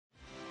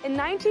In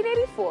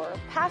 1984,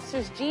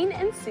 pastors Gene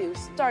and Sue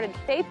started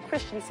Faith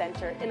Christian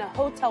Center in a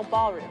hotel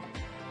ballroom.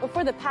 But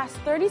for the past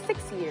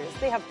 36 years,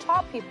 they have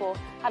taught people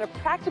how to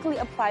practically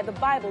apply the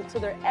Bible to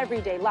their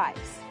everyday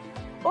lives.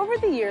 Over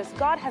the years,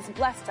 God has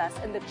blessed us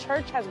and the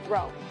church has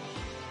grown.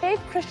 Faith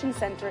Christian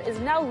Center is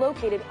now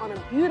located on a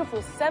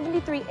beautiful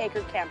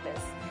 73-acre campus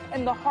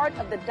in the heart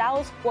of the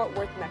Dallas-Fort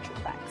Worth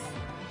Metroplex.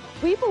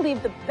 We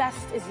believe the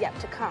best is yet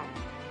to come.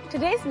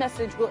 Today's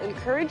message will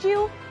encourage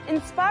you,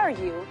 inspire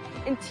you,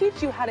 and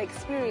teach you how to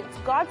experience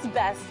God's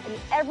best in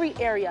every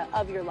area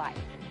of your life.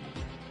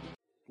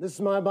 This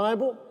is my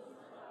Bible.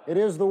 It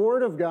is the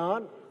Word of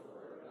God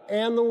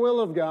and the will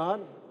of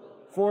God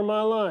for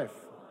my life.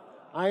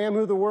 I am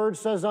who the Word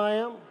says I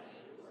am.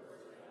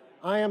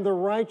 I am the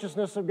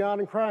righteousness of God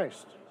in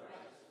Christ.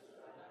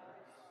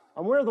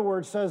 I'm where the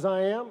Word says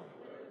I am.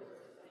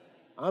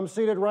 I'm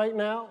seated right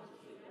now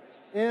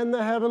in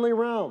the heavenly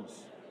realms,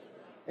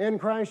 in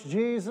Christ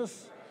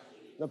Jesus,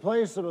 the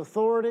place of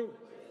authority,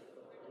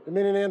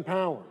 dominion, and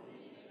power.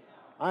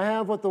 I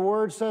have what the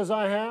Word says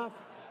I have.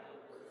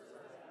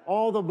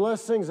 All the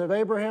blessings of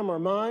Abraham are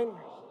mine,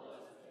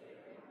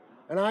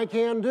 and I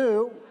can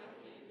do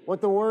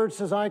what the Word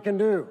says I can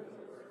do.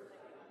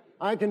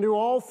 I can do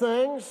all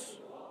things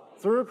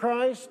through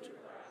Christ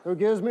who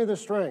gives me the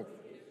strength.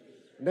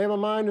 Today my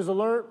mind is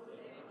alert.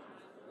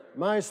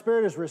 My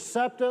spirit is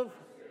receptive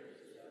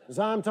as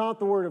I'm taught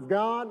the Word of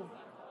God.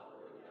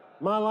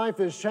 My life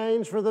is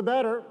changed for the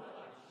better,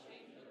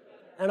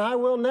 and I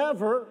will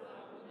never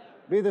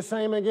be the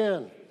same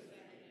again.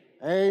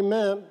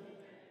 Amen.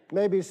 You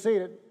may be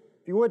seated.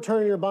 If you would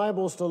turn your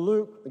Bibles to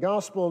Luke, the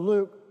Gospel of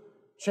Luke,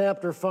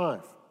 chapter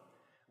 5.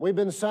 We've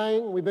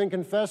been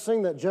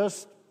confessing that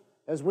just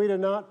as we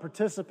did not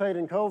participate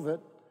in COVID,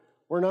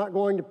 we're not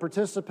going to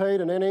participate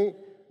in any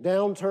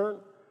downturn.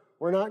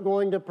 We're not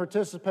going to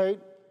participate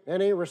in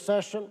any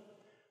recession.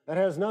 That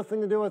has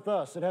nothing to do with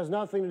us. It has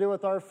nothing to do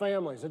with our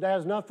families. It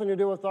has nothing to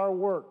do with our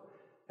work.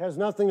 It has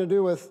nothing to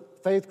do with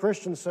Faith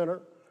Christian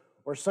Center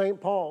or St.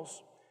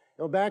 Paul's.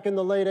 You know, back in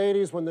the late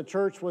 80s when the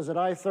church was at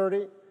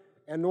I-30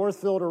 and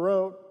Northfield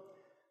Road,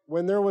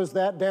 when there was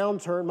that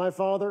downturn, my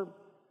father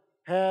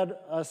had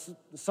a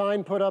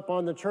sign put up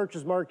on the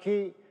church's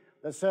marquee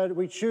that said,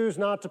 "We choose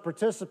not to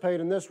participate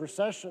in this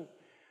recession."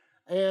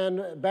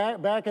 And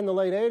back in the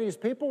late 80s,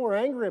 people were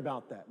angry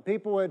about that.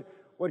 People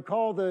would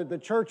call the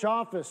church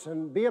office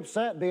and be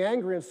upset, be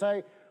angry, and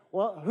say,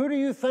 "Well, who do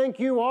you think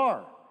you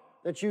are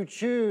that you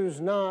choose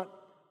not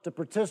to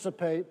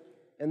participate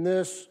in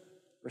this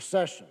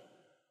recession?"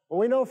 Well,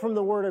 we know from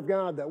the Word of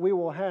God that we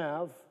will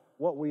have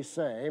what we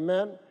say.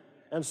 Amen?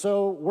 And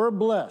so we're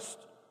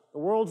blessed. The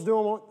world's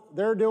doing what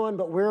they're doing,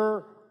 but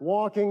we're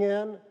walking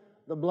in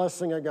the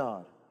blessing of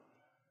God.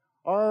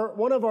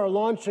 One of our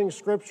launching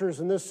scriptures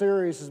in this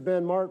series has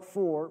been Mark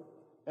 4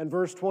 and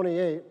verse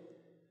 28.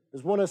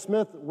 Is one of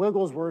Smith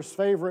Wigglesworth's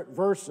favorite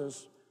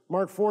verses.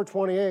 Mark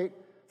 4:28,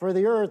 "For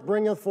the earth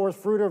bringeth forth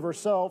fruit of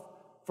herself,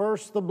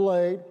 first the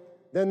blade,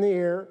 then the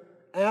ear,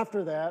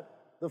 after that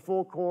the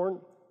full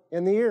corn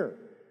in the ear."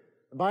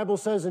 The Bible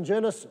says in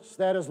Genesis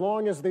that as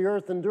long as the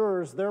earth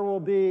endures, there will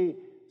be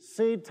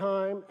seed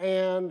time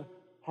and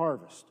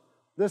harvest.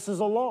 This is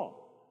a law.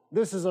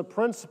 This is a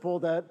principle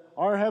that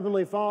our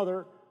Heavenly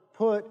Father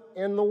put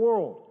in the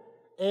world.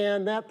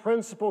 And that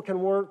principle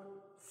can work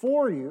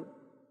for you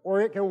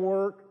or it can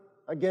work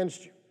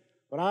against you.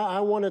 But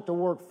I want it to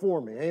work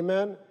for me.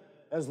 Amen?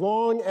 As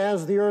long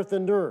as the earth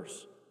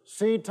endures,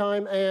 seed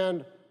time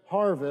and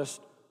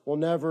harvest will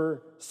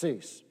never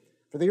cease.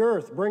 "For the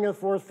earth bringeth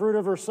forth fruit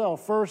of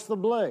herself, first the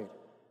blade,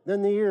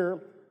 then the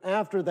ear,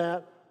 after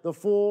that the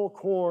full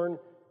corn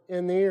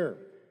in the ear."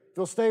 If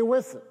you'll stay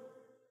with it,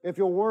 if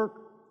you'll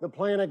work the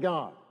plan of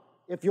God,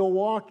 if you'll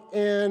walk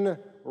in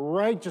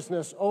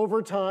righteousness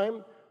over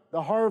time,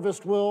 the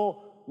harvest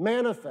will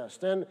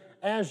manifest. And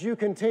as you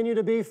continue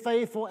to be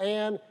faithful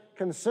and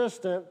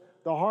consistent,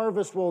 the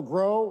harvest will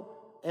grow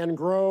and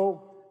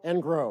grow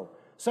and grow.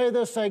 Say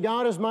this, say,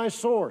 "God is my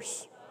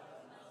source."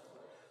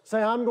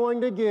 Say, "I'm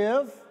going to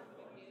give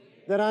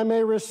that I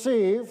may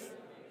receive.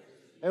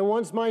 And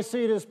once my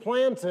seed is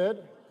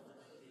planted,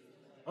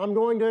 I'm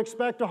going to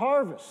expect a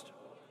harvest.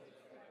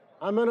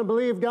 I'm going to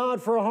believe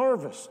God for a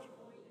harvest."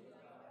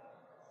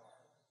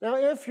 Now,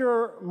 if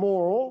you're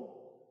moral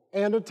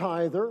and a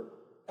tither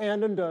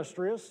and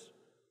industrious,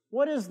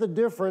 what is the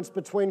difference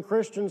between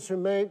Christians who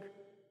make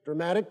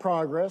dramatic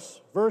progress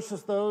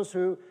versus those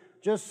who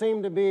just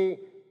seem to be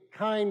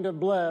kind of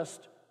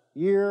blessed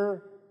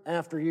year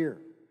after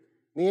year?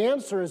 The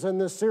answer is in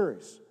this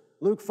series.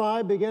 Luke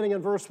 5, beginning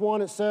in verse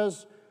 1, it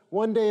says,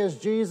 "One day as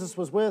Jesus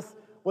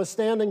was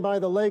standing by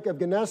the lake of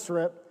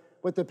Gennesaret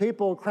with the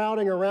people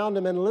crowding around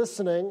him and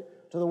listening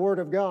to the word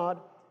of God,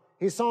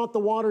 he saw at the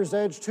water's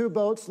edge 2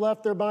 boats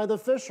left there by the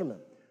fishermen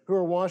who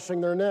were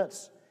washing their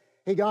nets.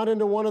 He got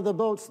into one of the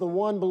boats, the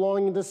one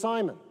belonging to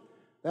Simon.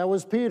 That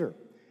was Peter.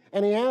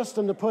 And he asked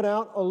him to put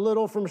out a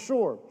little from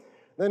shore.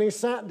 Then he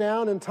sat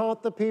down and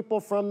taught the people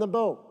from the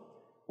boat.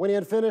 When he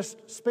had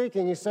finished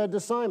speaking, he said to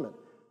Simon,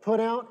 "Put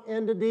out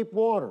into deep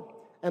water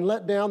and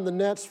let down the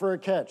nets for a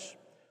catch."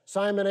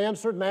 Simon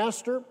answered,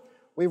 Master,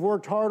 we've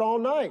worked hard all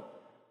night,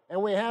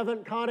 and we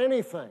haven't caught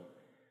anything.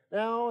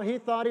 Now, he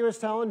thought he was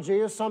telling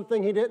Jesus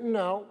something he didn't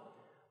know,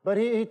 but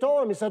he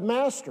told him, he said,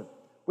 Master,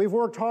 we've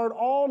worked hard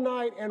all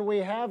night, and we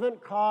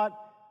haven't caught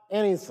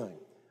anything.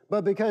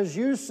 But because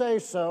you say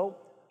so,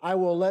 I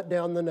will let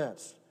down the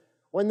nets.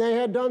 When they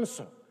had done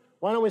so.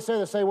 Why don't we say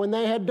this? Say, when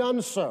they had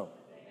done so.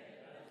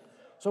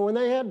 So when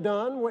they had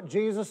done what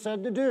Jesus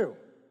said to do.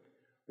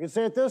 We can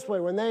say it this way,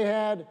 when they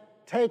had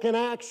taken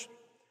action.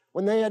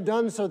 When they had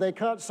done so, they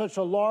caught such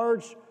a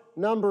large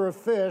number of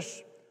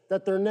fish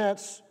that their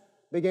nets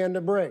began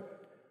to break.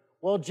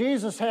 Well,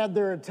 Jesus had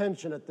their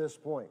attention at this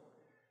point.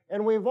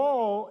 And we've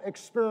all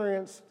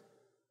experienced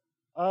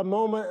a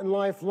moment in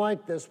life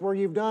like this where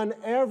you've done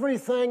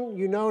everything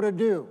you know to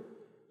do.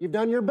 You've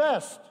done your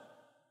best.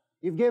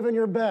 You've given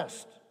your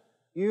best.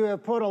 You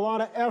have put a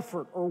lot of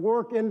effort or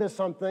work into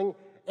something,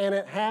 and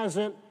it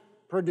hasn't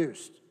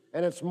produced.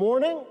 And it's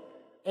morning,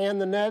 and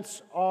the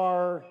nets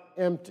are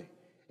empty.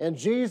 And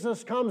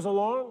Jesus comes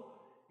along.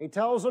 He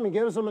tells them, he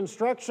gives them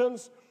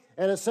instructions,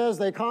 and it says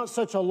they caught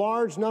such a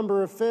large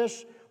number of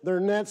fish, their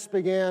nets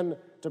began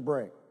to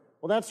break.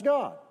 Well, that's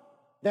God.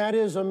 That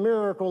is a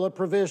miracle of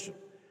provision.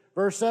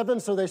 Verse 7,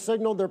 so they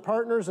signaled their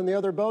partners in the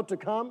other boat to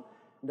come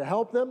and to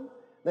help them.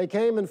 They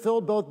came and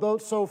filled both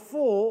boats so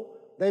full,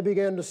 they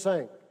began to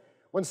sink.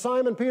 When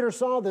Simon Peter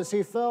saw this,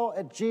 he fell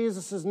at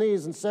Jesus'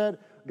 knees and said,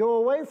 Go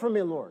away from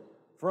me, Lord,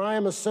 for I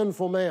am a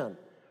sinful man.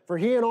 For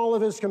he and all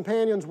of his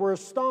companions were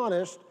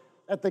astonished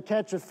at the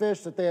catch of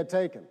fish that they had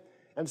taken.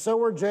 And so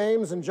were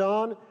James and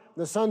John,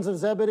 the sons of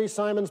Zebedee,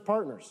 Simon's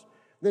partners.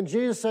 Then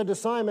Jesus said to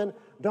Simon,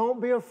 Don't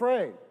be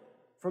afraid.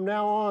 From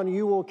now on,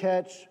 you will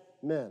catch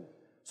men.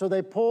 So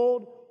they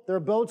pulled their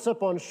boats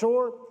up on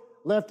shore,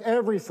 left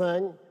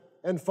everything,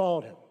 and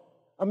followed him.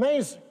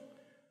 Amazing.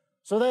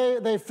 So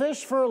they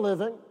fished for a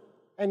living,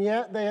 and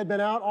yet they had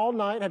been out all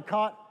night, had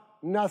caught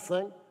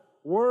nothing,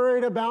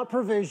 worried about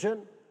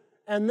provision,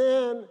 and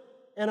then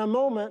in a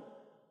moment,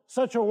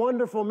 such a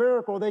wonderful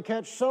miracle, they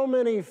catch so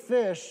many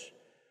fish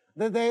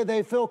that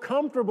they feel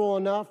comfortable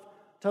enough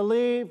to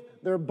leave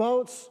their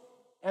boats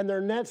and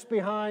their nets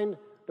behind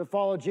to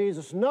follow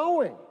Jesus,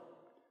 knowing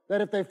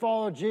that if they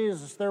followed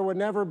Jesus, there would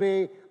never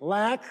be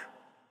lack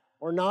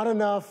or not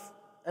enough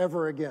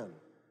ever again.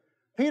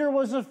 Peter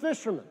was a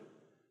fisherman.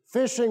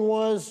 Fishing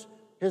was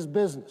his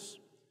business.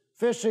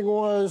 Fishing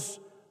was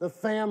the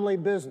family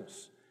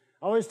business.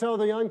 I always tell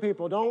the young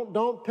people,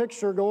 don't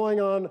picture going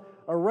on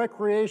a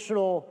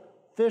recreational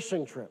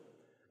fishing trip.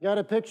 You got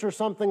to picture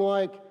something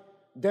like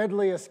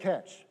Deadliest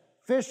Catch.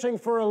 Fishing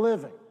for a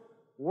living,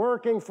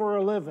 working for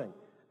a living.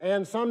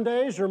 And some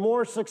days you're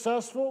more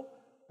successful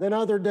than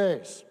other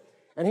days.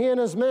 And he and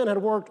his men had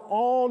worked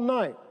all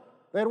night.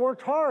 They had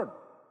worked hard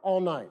all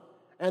night.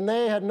 And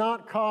they had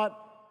not caught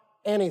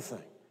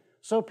anything.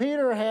 So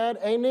Peter had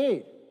a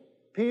need.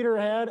 Peter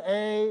had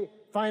a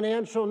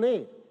financial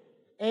need.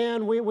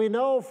 And we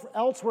know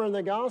elsewhere in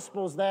the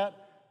Gospels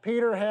that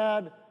Peter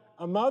had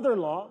a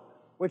mother-in-law,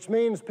 which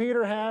means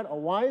Peter had a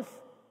wife,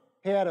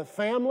 he had a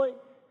family,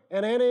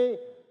 and any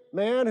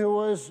man who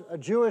was a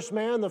Jewish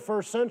man in the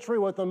first century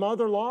with a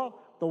mother-in-law,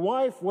 the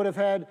wife would have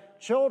had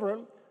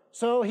children,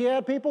 so he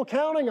had people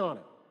counting on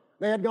it.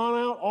 They had gone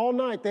out all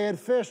night, they had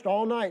fished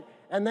all night,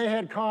 and they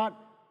had caught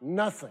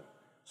nothing.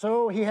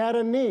 So he had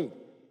a need.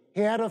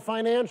 He had a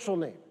financial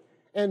need.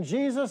 And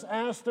Jesus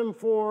asked him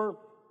for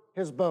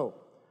his boat.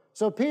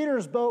 So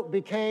Peter's boat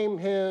became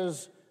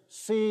his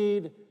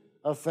seed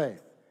of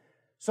faith.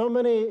 So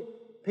many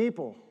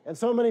people, and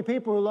so many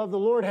people who love the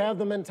Lord have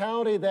the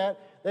mentality that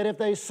if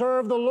they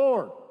serve the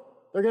Lord,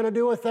 they're going to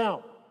do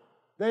without.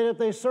 That if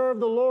they serve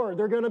the Lord,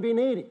 they're going to be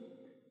needy.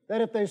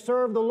 That if they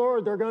serve the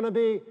Lord, they're going to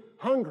be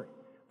hungry.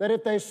 That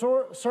if they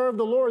serve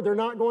the Lord, they're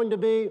not going to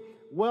be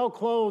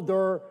well-clothed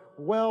or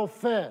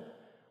well-fed.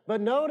 But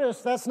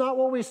notice that's not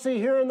what we see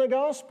here in the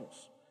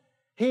Gospels.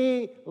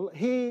 He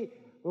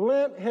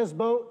lent his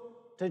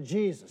boat to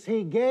Jesus.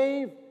 He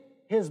gave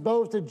his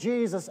boat to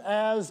Jesus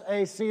as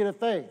a seed of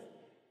faith.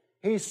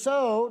 He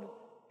sowed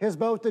his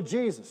boat to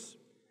Jesus.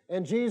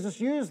 And Jesus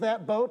used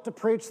that boat to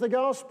preach the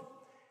gospel.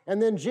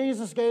 And then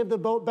Jesus gave the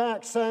boat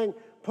back, saying,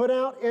 put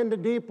out into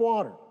deep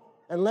water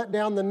and let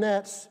down the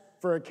nets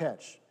for a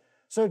catch.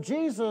 So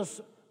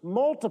Jesus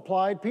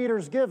multiplied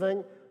Peter's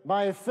giving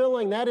by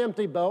filling that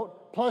empty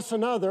boat, plus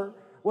another,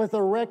 with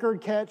a record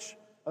catch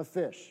of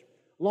fish.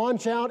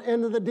 Launch out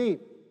into the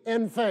deep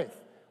in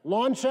faith.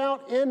 Launch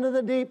out into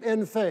the deep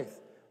in faith.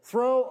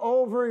 Throw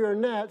over your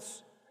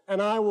nets,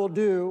 and I will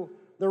do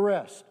the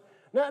rest.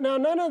 Now,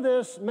 none of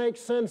this makes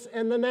sense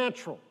in the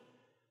natural.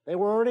 They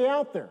were already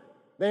out there.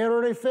 They had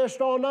already fished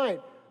all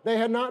night. They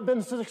had not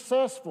been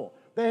successful.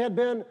 They had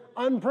been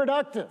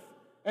unproductive.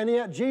 And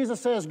yet Jesus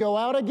says, go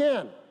out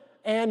again,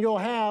 and you'll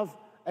have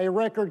a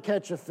record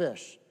catch of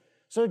fish.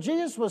 So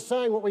Jesus was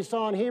saying what we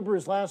saw in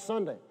Hebrews last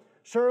Sunday.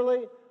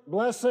 Surely,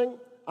 blessing,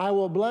 I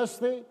will bless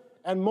thee,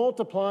 and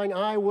multiplying,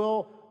 I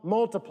will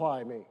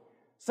multiply me.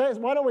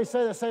 Why don't we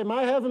say this? Say,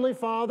 my Heavenly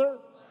Father,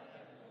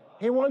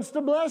 He wants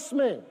to bless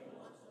me.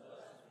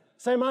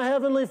 Say, my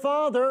Heavenly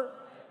Father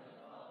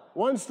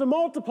wants to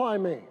multiply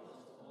me.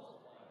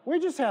 We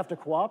just have to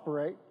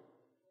cooperate.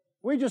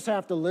 We just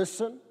have to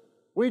listen.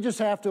 We just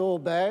have to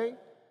obey.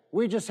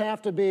 We just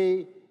have to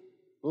be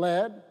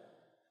led.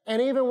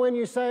 And even when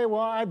you say,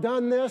 well, I've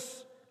done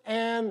this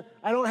and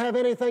I don't have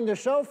anything to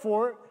show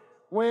for it,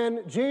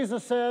 when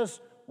Jesus says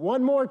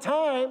one more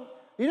time,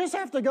 you just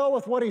have to go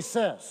with what he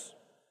says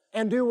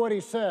and do what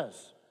he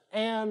says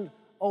and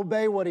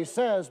obey what he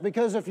says,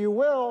 because if you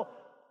will,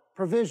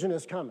 provision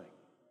is coming.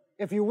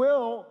 If you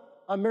will,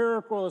 a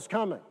miracle is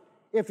coming.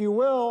 If you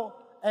will,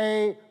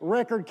 a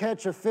record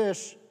catch of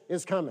fish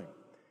is coming.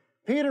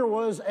 Peter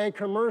was a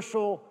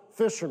commercial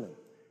fisherman.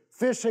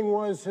 Fishing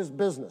was his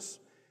business.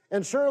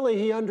 And surely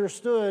he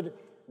understood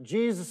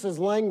Jesus'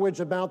 language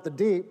about the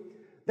deep.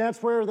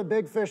 That's where the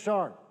big fish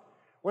are.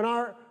 When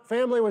our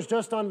family was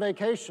just on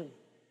vacation,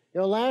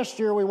 last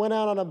year we went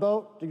out on a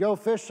boat to go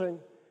fishing,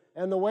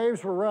 and the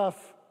waves were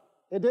rough.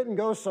 It didn't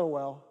go so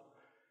well.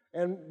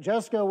 And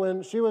Jessica,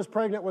 when she was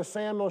pregnant with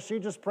Samuel, she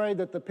just prayed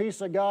that the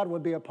peace of God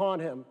would be upon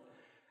him.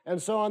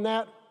 And so on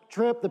that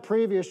trip the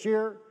previous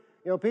year,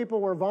 people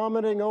were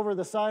vomiting over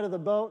the side of the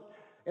boat,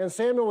 and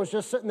Samuel was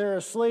just sitting there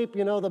asleep.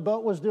 The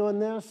boat was doing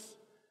this.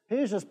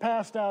 He's just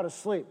passed out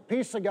asleep.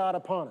 Peace of God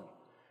upon him.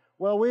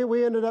 Well,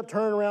 we ended up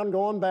turning around,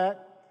 going back.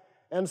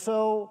 And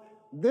so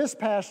this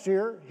past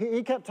year,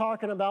 he kept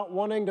talking about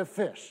wanting to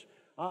fish.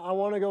 I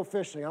want to go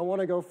fishing. I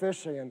want to go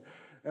fishing.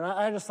 And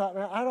I just thought,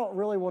 man, I don't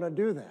really want to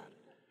do that.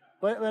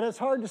 But it's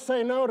hard to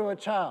say no to a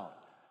child.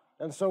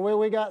 And so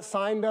we got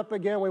signed up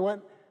again. We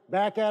went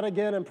back out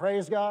again, and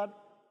praise God,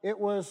 it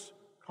was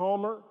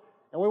calmer.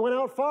 And we went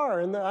out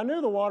far, and I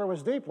knew the water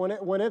was deep.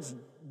 When it's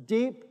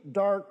deep,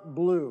 dark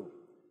blue,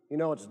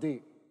 it's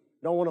deep.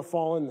 Don't want to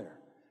fall in there.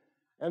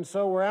 And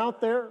so we're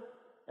out there,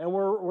 and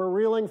we're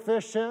reeling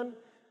fish in.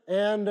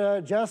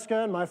 And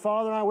Jessica and my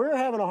father and I, we were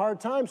having a hard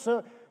time.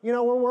 So,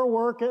 we're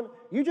working.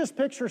 You just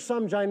picture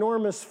some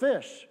ginormous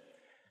fish.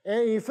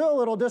 And you feel a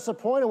little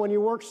disappointed when you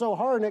work so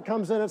hard and it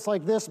comes in, it's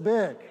like this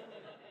big.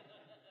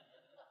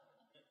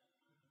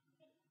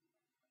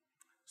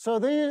 So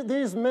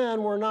these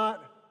men were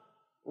not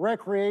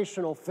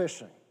recreational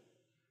fishing.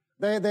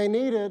 They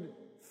needed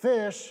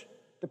fish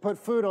to put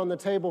food on the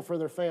table for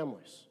their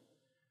families.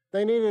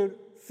 They needed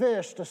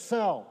fish to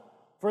sell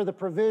for the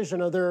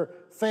provision of their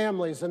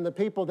families and the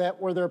people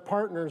that were their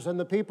partners and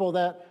the people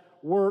that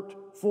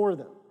worked for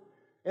them.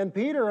 And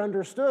Peter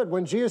understood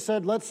when Jesus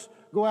said, let's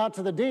go out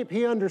to the deep,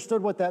 he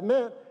understood what that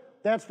meant.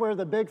 That's where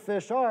the big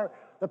fish are.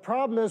 The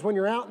problem is when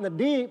you're out in the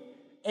deep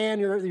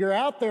and you're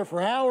out there for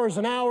hours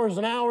and hours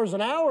and hours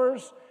and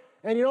hours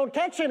and you don't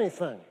catch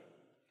anything.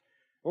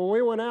 When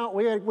we went out,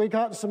 we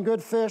caught some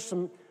good fish,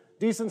 some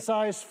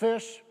decent-sized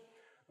fish,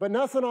 but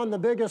nothing on the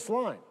biggest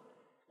line.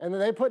 And then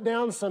they put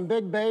down some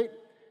big bait,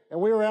 and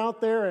we were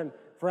out there and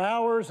for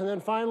hours, and then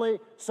finally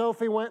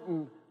Sophie went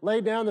and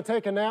laid down to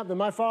take a nap. Then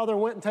my father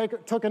went and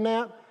took a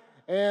nap,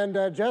 and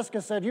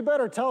Jessica said, you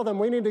better tell them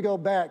we need to go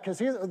back, because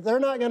they're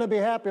not going to be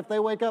happy if they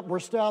wake up, we're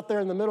still out there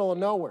in the middle of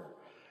nowhere.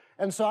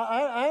 And so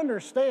I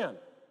understand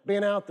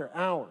being out there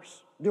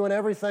hours, doing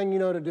everything you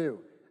know to do,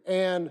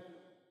 and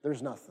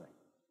there's nothing.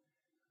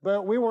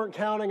 But we weren't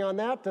counting on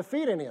that to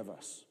feed any of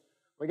us.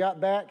 We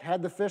got back,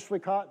 had the fish we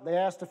caught. They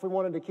asked if we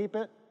wanted to keep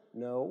it.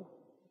 No.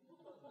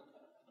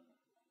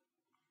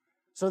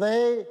 So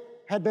they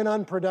had been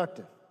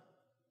unproductive.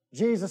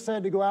 Jesus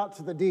said to go out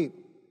to the deep.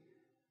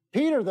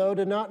 Peter, though,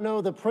 did not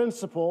know the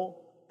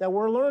principle that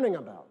we're learning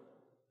about.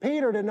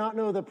 Peter did not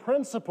know the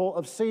principle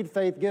of seed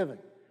faith giving,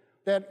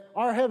 that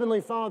our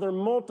Heavenly Father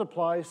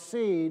multiplies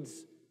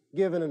seeds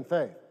given in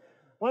faith.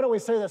 Why don't we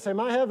say that? Say,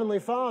 my Heavenly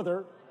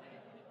Father,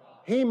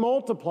 He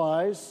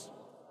multiplies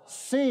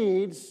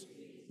seeds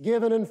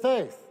given in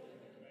faith.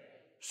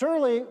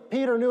 Surely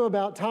Peter knew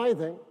about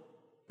tithing.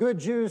 Good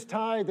Jews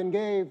tithed and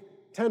gave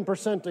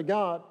 10% to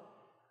God.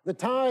 The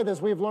tithe,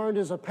 as we've learned,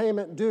 is a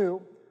payment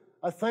due,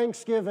 a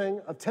thanksgiving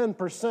of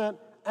 10%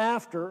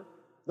 after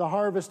the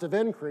harvest of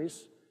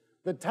increase.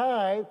 The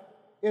tithe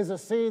is a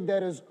seed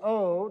that is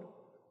owed,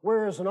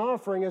 whereas an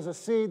offering is a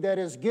seed that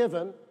is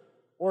given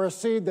or a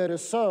seed that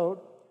is sowed.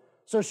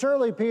 So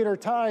surely Peter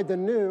tithed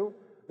and knew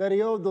that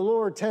he owed the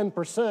Lord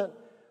 10%,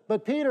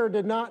 but Peter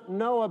did not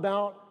know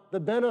about the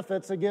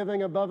benefits of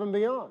giving above and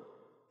beyond.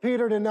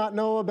 Peter did not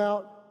know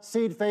about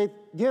seed faith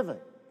giving.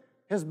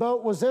 His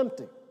boat was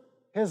empty.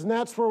 His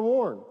nets were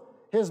worn.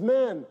 His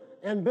men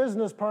and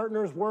business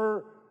partners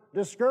were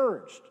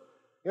discouraged.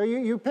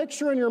 You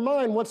picture in your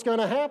mind what's going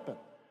to happen.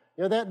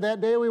 That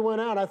day we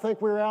went out, I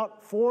think we were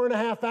out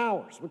 4.5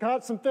 hours. We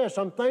caught some fish.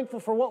 I'm thankful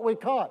for what we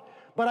caught.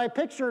 But I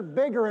pictured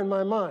bigger in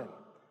my mind.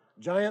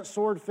 Giant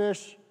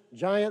swordfish,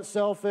 giant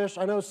sailfish.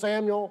 I know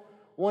Samuel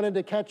wanted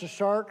to catch a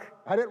shark.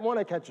 I didn't want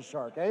to catch a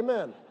shark.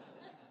 Amen.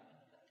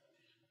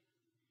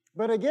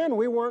 But again,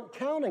 we weren't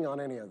counting on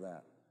any of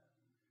that.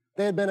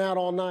 They had been out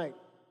all night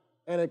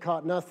and had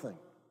caught nothing.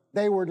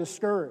 They were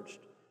discouraged.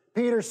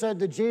 Peter said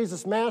to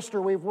Jesus,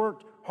 Master, we've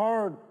worked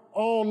hard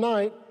all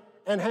night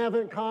and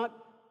haven't caught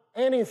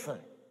anything.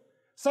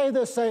 Say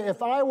this, say,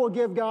 if I will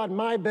give God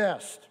my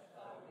best,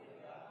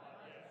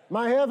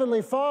 my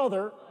Heavenly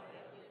Father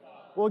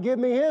will give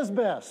me His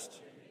best.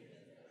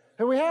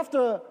 And we have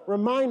to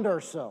remind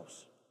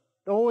ourselves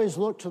to always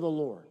look to the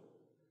Lord.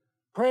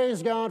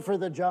 Praise God for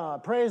the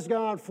job. Praise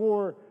God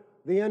for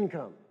the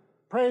income.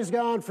 Praise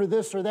God for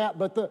this or that.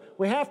 But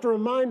we have to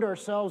remind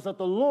ourselves that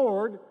the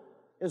Lord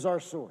is our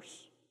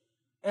source.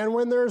 And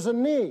when there's a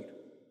need,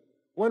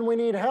 when we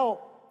need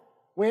help,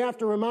 we have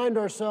to remind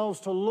ourselves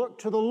to look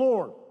to the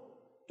Lord,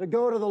 to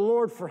go to the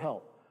Lord for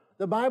help.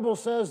 The Bible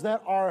says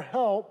that our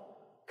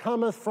help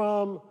cometh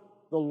from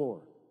the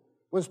Lord.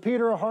 Was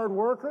Peter a hard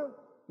worker?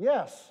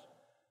 Yes.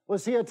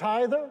 Was he a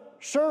tither?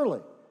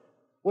 Surely.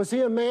 Was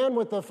he a man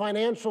with a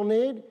financial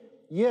need?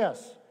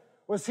 Yes.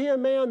 Was he a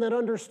man that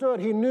understood?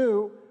 He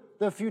knew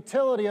the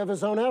futility of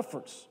his own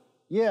efforts?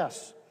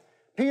 Yes.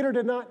 Peter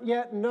did not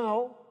yet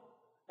know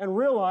and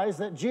realize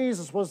that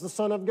Jesus was the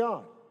Son of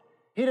God.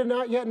 He did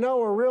not yet know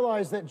or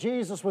realize that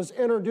Jesus was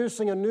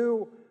introducing a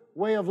new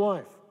way of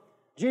life.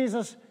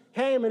 Jesus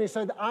came and he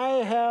said, I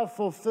have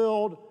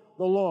fulfilled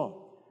the law.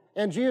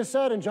 And Jesus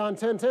said in John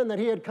 10:10 that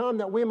he had come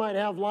that we might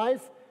have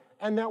life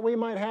and that we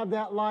might have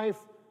that life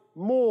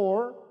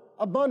more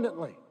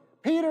abundantly.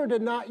 Peter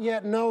did not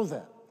yet know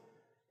that.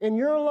 In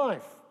your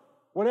life,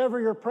 whatever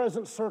your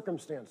present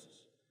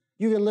circumstances,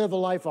 you can live a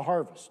life of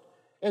harvest.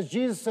 As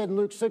Jesus said in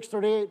Luke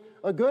 6:38,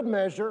 a good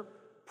measure,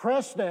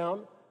 pressed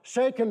down,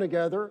 shaken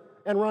together,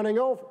 and running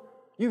over.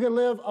 You can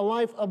live a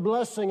life of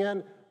blessing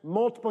and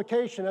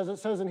multiplication, as it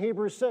says in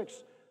Hebrews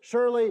 6.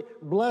 Surely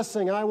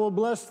blessing I will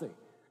bless thee,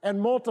 and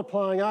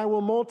multiplying I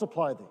will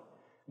multiply thee.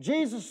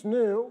 Jesus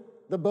knew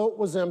the boat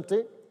was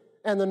empty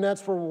and the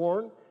nets were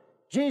worn.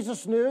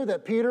 Jesus knew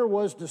that Peter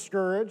was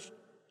discouraged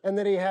and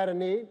that he had a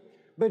need.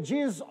 But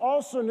Jesus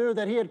also knew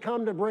that he had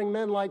come to bring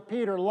men like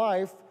Peter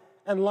life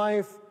and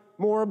life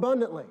more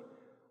abundantly.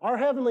 Our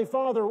Heavenly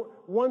Father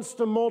wants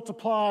to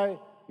multiply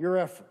your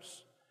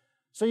efforts.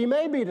 So you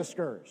may be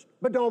discouraged,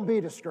 but don't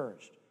be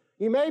discouraged.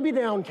 You may be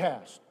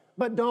downcast,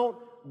 but don't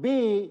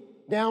be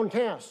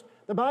downcast.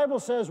 The Bible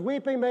says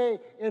weeping may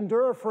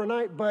endure for a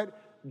night,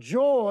 but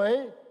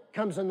joy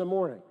comes in the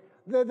morning.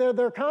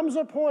 There comes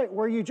a point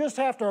where you just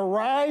have to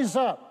rise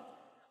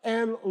up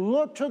and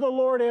look to the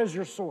Lord as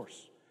your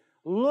source.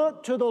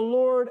 Look to the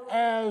Lord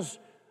as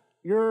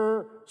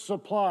your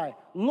supply.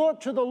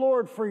 Look to the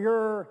Lord for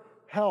your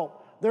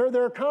help.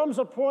 There comes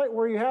a point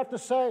where you have to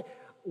say,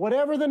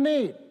 whatever the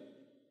need,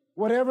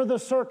 whatever the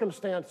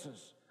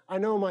circumstances, I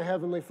know my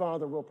Heavenly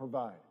Father will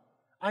provide.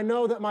 I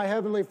know that my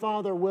Heavenly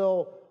Father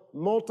will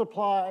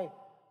multiply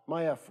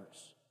my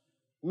efforts.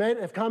 May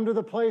have come to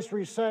the place where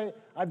you say,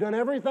 I've done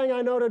everything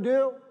I know to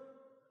do.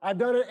 I've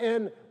done it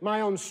in my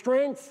own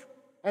strength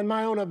and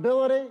my own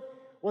ability.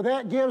 Well,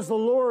 that gives the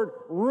Lord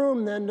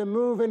room then to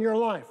move in your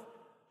life,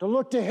 to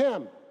look to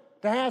Him,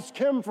 to ask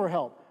Him for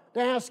help,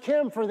 to ask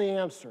Him for the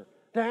answer,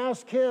 to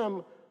ask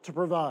Him to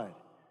provide.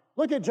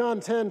 Look at John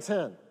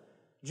 10:10.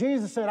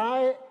 Jesus said,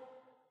 I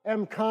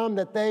am come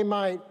that they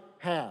might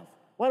have.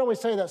 Why don't we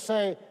say that?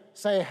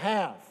 Say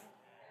have.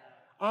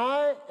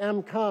 I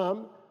am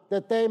come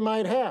that they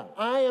might have.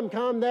 I am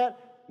come that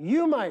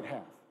you might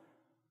have.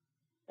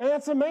 And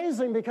that's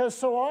amazing because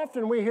so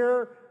often we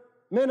hear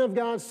men of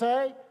God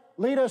say,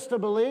 lead us to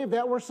believe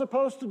that we're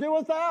supposed to do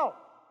without.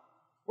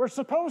 We're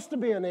supposed to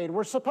be in need.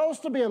 We're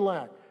supposed to be in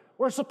lack.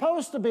 We're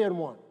supposed to be in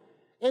want.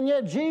 And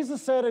yet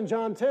Jesus said in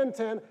John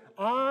 10:10,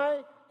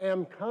 I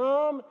am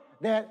come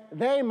that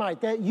they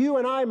might, that you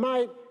and I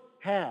might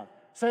have.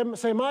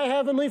 Say my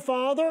Heavenly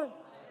Father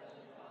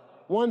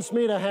wants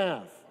me to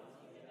have.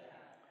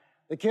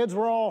 The kids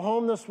were all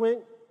home this week,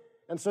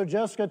 and so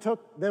Jessica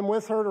took them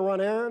with her to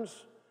run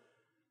errands.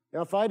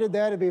 Now, if I did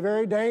that, it'd be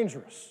very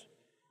dangerous.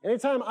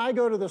 Anytime I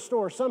go to the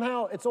store,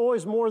 somehow it's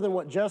always more than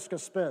what Jessica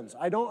spends.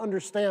 I don't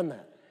understand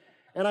that.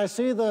 And I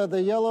see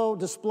the yellow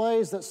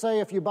displays that say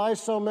if you buy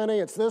so many,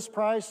 it's this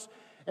price.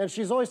 And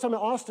she's always telling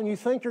me, Austin, you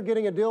think you're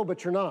getting a deal,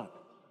 but you're not.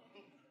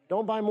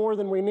 Don't buy more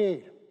than we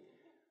need.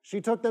 She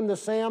took them to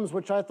Sam's,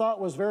 which I thought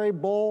was very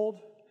bold,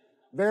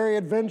 very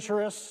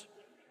adventurous.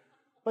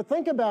 But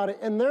think about it,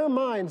 in their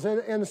minds,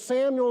 in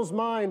Samuel's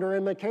mind or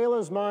in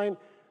Michaela's mind,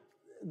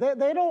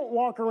 they don't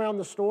walk around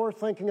the store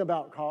thinking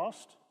about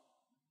cost.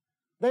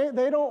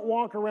 They don't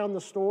walk around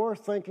the store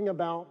thinking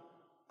about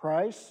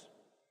price.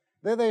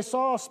 They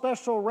saw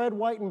special red,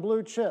 white, and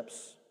blue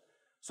chips.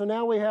 So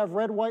now we have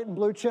red, white, and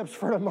blue chips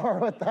for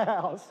tomorrow at the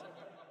house.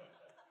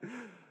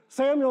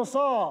 Samuel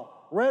saw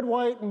red,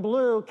 white, and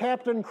blue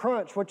Captain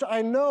Crunch, which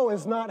I know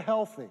is not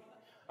healthy.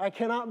 I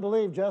cannot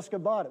believe Jessica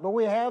bought it, but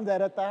we have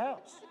that at the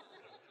house.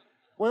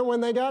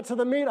 When they got to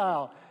the meat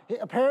aisle,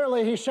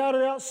 apparently he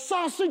shouted out,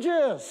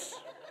 sausages!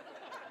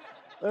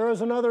 There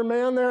was another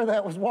man there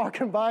that was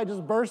walking by,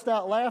 just burst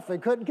out laughing,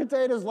 couldn't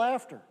contain his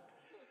laughter.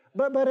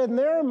 But in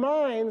their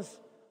minds,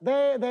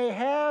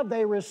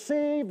 they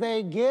receive,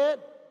 they get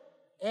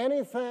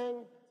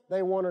anything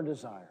they want or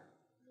desire.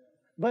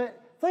 But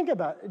think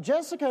about it.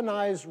 Jessica and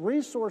I's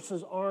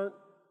resources aren't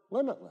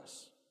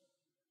limitless,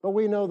 but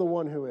we know the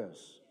one who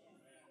is.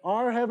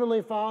 Our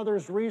Heavenly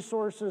Father's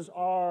resources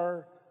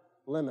are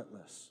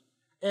limitless,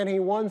 and He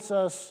wants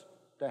us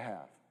to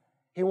have.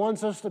 He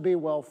wants us to be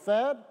well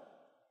fed.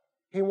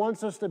 He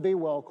wants us to be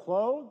well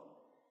clothed.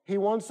 He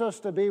wants us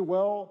to be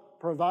well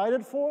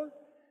provided for.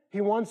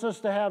 He wants us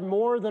to have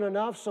more than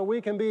enough so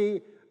we can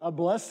be a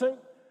blessing,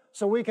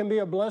 so we can be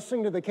a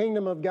blessing to the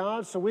kingdom of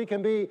God, so we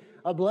can be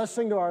a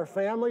blessing to our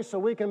family, so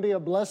we can be a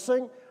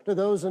blessing to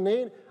those in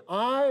need.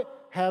 I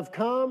have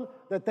come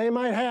that they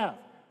might have.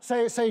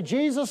 Say,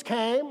 Jesus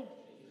came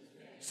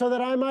so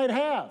that I might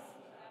have.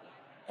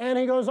 And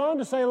he goes on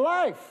to say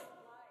life.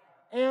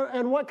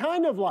 And what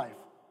kind of life?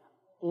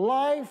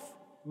 Life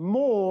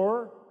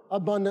more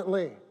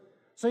abundantly.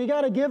 So you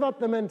got to give up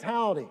the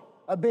mentality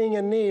of being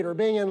in need or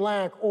being in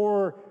lack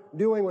or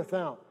doing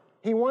without.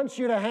 He wants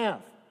you to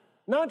have,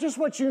 not just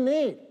what you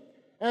need.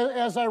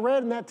 As I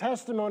read in that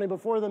testimony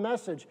before the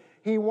message,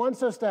 he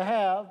wants us to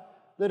have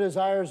the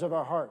desires of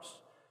our hearts.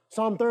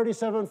 Psalm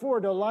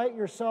 37:4, delight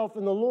yourself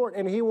in the Lord,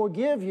 and he will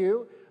give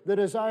you the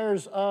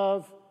desires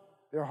of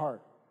your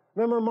heart.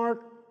 Remember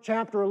Mark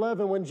chapter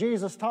 11 when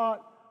Jesus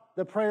taught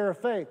the prayer of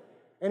faith,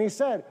 and he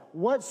said,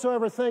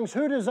 whatsoever things,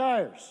 who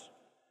desires?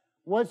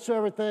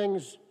 Whatsoever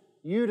things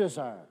you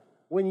desire.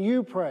 When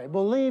you pray,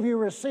 believe you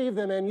receive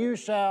them and you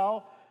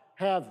shall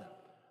have them.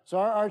 So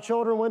our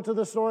children went to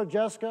the store,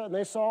 Jessica, and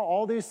they saw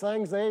all these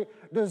things they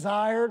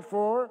desired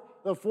for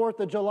the 4th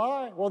of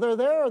July. Well, they're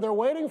there. They're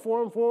waiting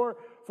for them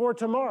for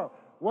tomorrow.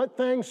 What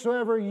things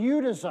soever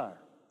you desire,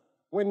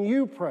 when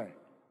you pray,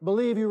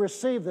 believe you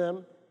receive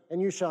them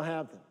and you shall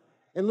have them.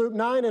 In Luke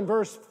 9 and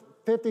verse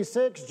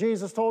 56,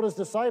 Jesus told his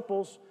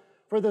disciples,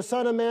 for the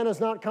Son of Man has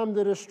not come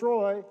to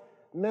destroy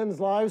men's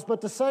lives,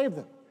 but to save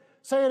them.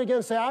 Say it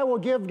again. Say, I will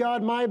give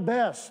God my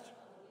best.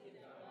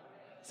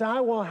 Say,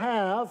 I will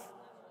have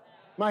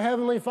my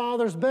Heavenly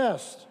Father's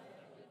best.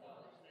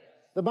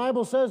 The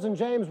Bible says in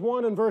James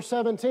 1 and verse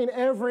 17,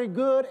 every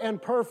good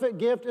and perfect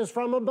gift is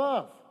from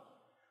above.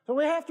 So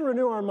we have to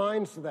renew our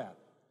minds to that.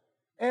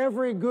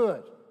 Every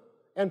good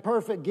and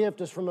perfect gift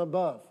is from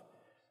above.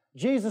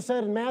 Jesus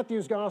said in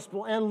Matthew's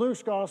gospel and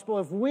Luke's gospel,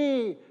 if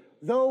we,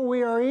 though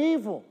we are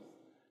evil,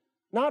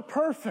 not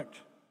perfect,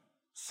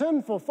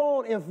 sinful,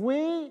 fallen, if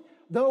we,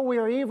 though we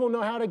are evil,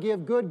 know how to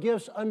give good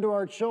gifts unto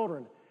our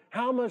children,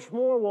 how much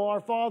more will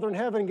our Father in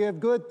heaven give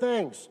good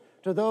things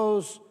to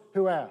those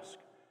who ask?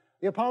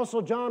 The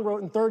Apostle John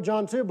wrote in 3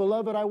 John 2,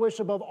 beloved, I wish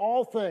above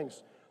all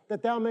things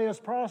that thou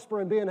mayest prosper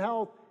and be in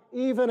health,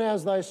 even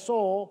as thy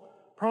soul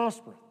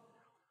prospereth.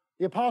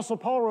 The Apostle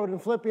Paul wrote in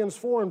Philippians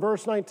 4 and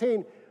verse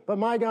 19, but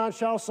my God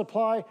shall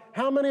supply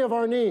how many of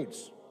our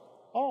needs?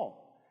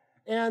 All.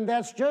 And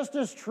that's just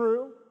as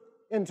true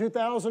in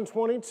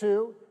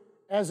 2022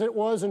 as it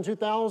was in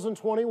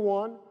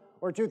 2021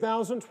 or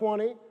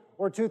 2020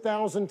 or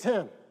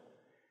 2010.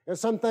 And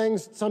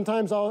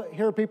sometimes I'll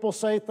hear people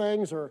say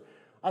things, or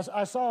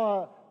I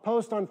saw a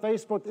post on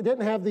Facebook that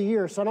didn't have the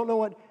year, so I don't know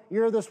what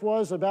year this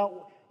was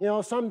about,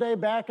 someday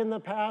back in the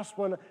past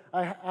when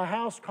a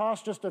house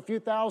cost just a few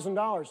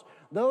 $1,000s.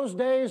 Those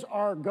days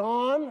are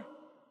gone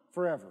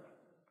forever.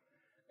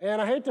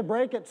 And I hate to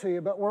break it to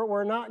you, but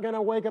we're not going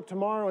to wake up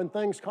tomorrow and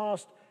things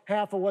cost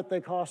half of what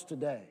they cost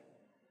today.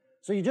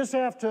 So you just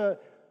have to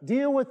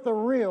deal with the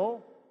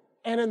real,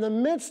 and in the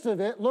midst of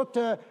it, look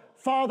to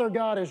Father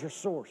God as your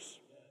source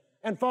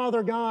and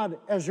Father God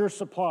as your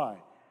supply,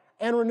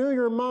 and renew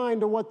your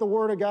mind to what the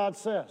Word of God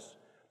says.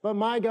 But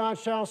my God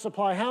shall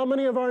supply how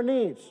many of our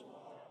needs?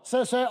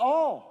 Say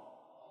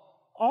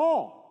all.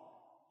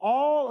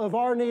 All of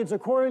our needs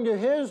according to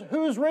His,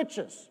 whose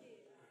riches?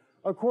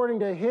 According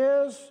to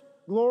His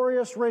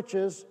glorious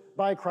riches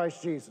by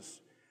Christ Jesus.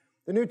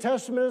 The New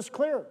Testament is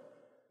clear.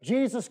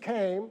 Jesus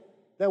came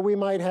that we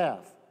might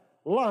have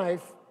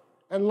life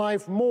and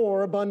life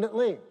more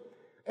abundantly.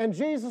 And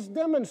Jesus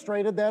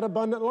demonstrated that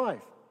abundant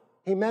life.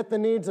 He met the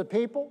needs of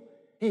people.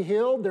 He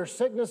healed their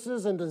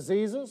sicknesses and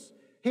diseases.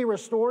 He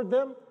restored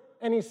them,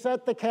 and He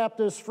set the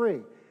captives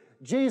free.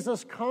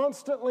 Jesus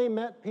constantly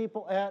met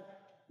people at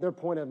their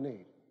point of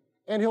need.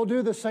 And He'll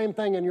do the same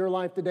thing in your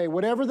life today.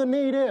 Whatever the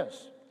need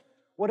is,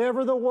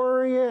 whatever the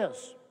worry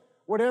is,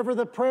 whatever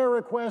the prayer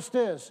request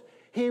is,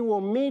 He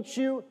will meet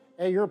you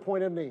at your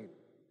point of need.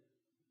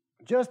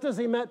 Just as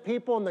He met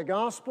people in the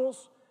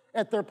Gospels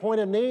at their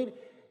point of need,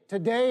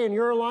 today in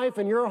your life,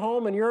 in your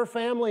home, in your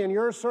family, in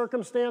your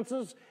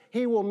circumstances,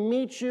 He will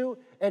meet you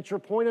at your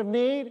point of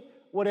need,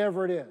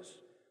 whatever it is.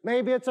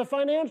 Maybe it's a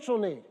financial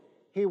need.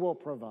 He will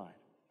provide.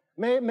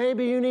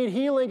 Maybe you need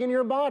healing in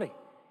your body.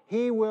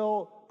 He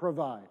will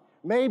provide.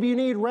 Maybe you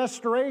need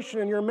restoration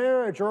in your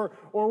marriage or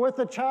with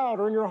a child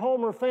or in your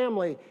home or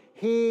family.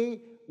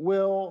 He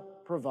will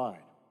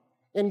provide.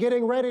 In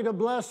getting ready to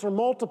bless or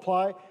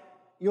multiply,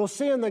 you'll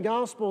see in the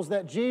Gospels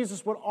that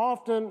Jesus would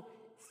often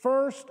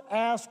first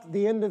ask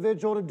the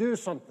individual to do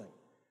something.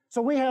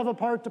 So we have a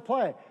part to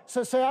play.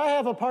 So say, I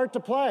have a part to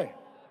play.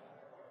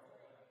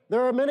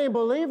 There are many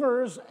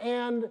believers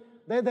and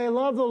they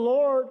love the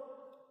Lord.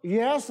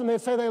 Yes, and they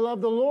say they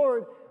love the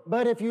Lord,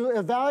 but if you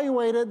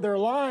evaluated their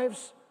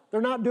lives,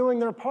 they're not doing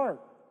their part.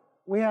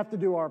 We have to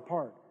do our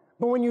part.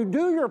 But when you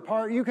do your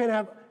part, you can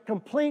have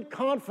complete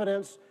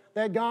confidence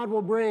that God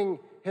will bring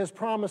His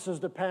promises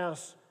to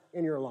pass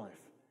in your life.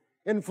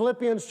 In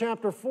Philippians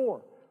chapter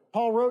 4,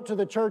 Paul wrote to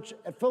the church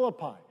at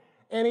Philippi,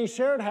 and he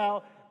shared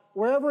how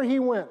wherever he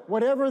went,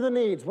 whatever the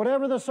needs,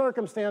 whatever the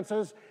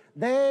circumstances,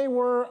 they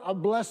were a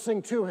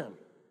blessing to him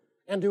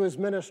and to his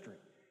ministry.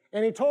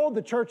 And he told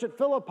the church at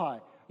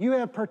Philippi, you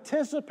have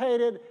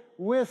participated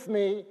with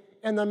me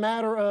in the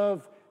matter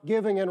of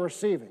giving and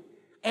receiving.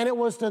 And it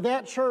was to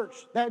that church,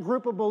 that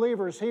group of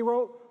believers, he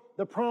wrote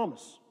the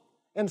promise,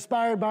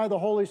 inspired by the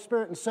Holy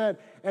Spirit, and said,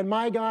 and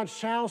my God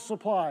shall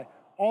supply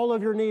all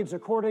of your needs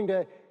according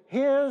to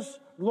his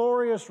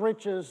glorious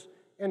riches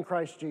in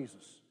Christ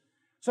Jesus.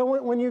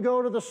 So when you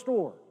go to the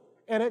store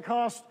and it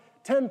costs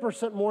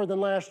 10% more than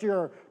last year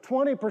or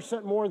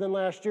 20% more than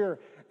last year,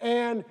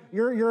 and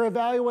you're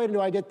evaluating,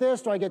 do I get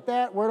this, do I get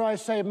that, where do I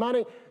save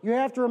money? You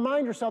have to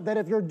remind yourself that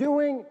if you're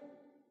doing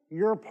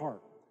your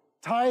part,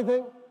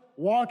 tithing,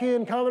 walking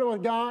in covenant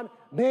with God,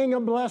 being a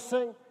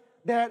blessing,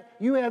 that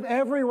you have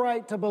every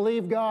right to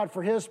believe God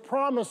for his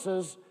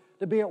promises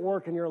to be at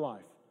work in your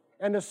life.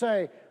 And to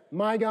say,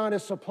 my God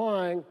is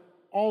supplying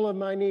all of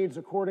my needs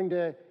according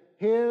to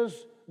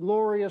his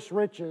glorious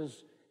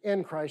riches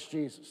in Christ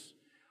Jesus.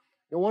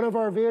 In one of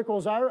our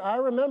vehicles, I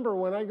remember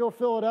when I go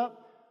fill it up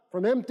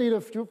from empty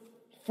to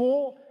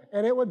full,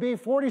 and it would be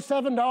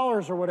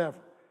 $47 or whatever.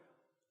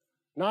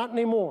 Not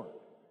anymore.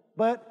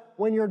 But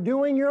when you're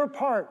doing your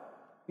part,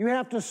 you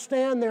have to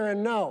stand there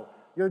and know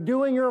you're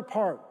doing your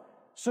part.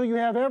 So you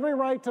have every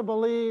right to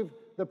believe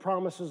the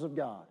promises of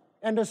God.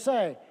 And to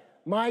say,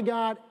 my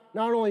God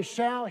not only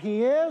shall,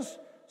 he is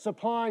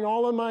supplying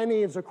all of my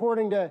needs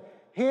according to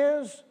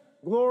his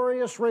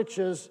glorious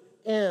riches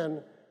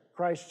in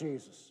Christ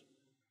Jesus.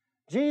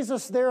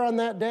 Jesus there on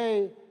that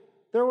day,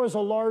 there was a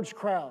large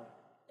crowd,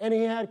 and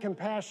he had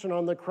compassion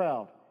on the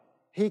crowd.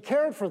 He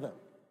cared for them.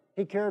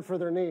 He cared for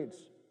their needs.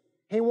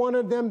 He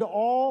wanted them to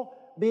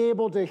all be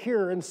able to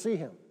hear and see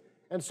him.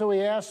 And so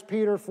he asked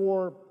Peter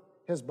for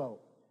his boat.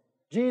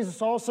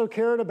 Jesus also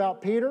cared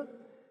about Peter.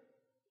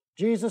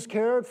 Jesus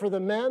cared for the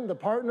men, the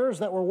partners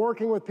that were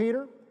working with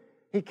Peter.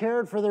 He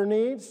cared for their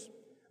needs.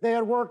 They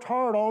had worked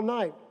hard all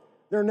night.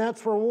 Their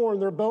nets were worn.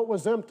 Their boat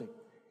was empty.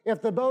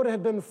 If the boat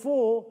had been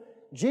full,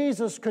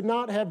 Jesus could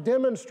not have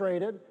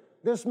demonstrated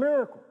this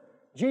miracle.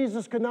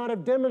 Jesus could not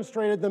have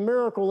demonstrated the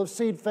miracle of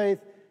seed faith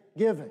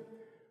giving.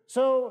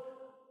 So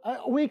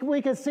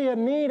we could see a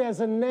need as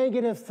a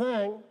negative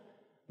thing,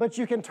 but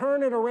you can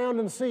turn it around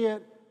and see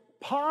it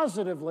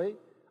positively.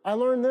 I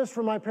learned this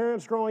from my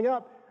parents growing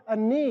up. A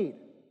need,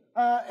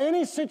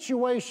 any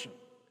situation,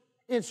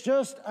 it's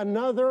just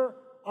another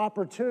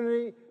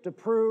opportunity to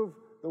prove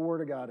the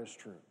Word of God is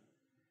true.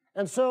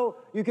 And so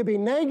you could be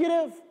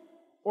negative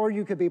or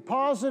you could be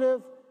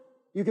positive.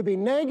 You could be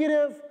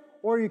negative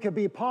or you could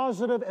be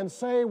positive and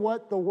say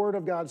what the Word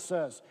of God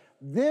says.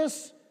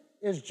 This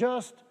is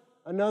just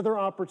another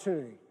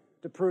opportunity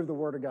to prove the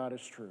Word of God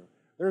is true.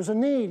 There's a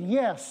need,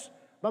 yes,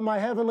 but my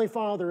Heavenly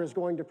Father is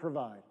going to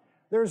provide.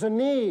 There's a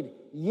need,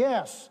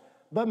 yes,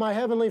 but my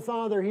Heavenly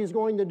Father, he's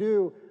going to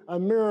do a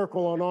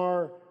miracle on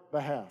our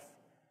behalf.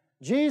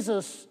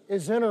 Jesus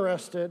is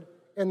interested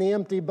in the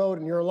empty boat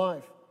in your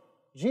life.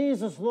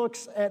 Jesus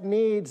looks at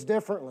needs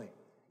differently.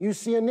 You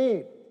see a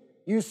need.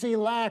 You see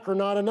lack or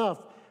not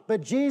enough.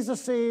 But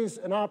Jesus sees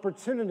an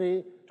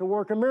opportunity to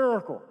work a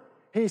miracle.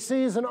 He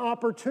sees an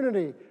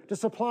opportunity to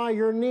supply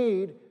your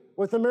need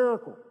with a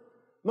miracle.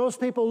 Most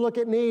people look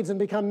at needs and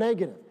become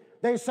negative.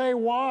 They say,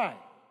 why?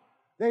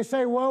 They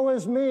say, woe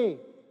is me.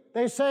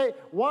 They say,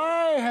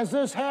 why has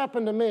this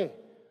happened to me?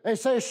 They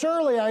say,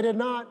 surely I did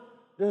not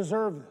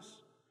deserve this.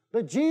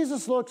 But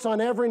Jesus looks on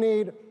every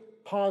need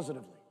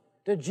positively.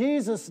 To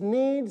Jesus,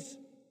 needs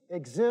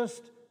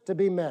exist to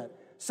be met.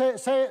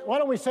 Why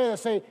don't we say that?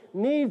 Say,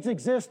 needs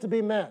exist to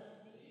be met.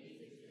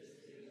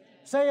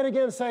 Say it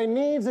again. Say,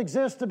 needs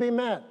exist to be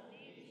met.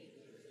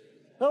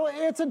 So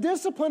it's a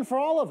discipline for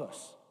all of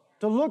us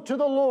to look to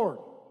the Lord,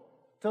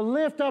 to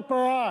lift up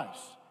our eyes,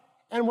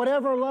 and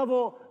whatever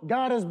level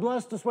God has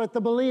blessed us with,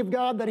 to believe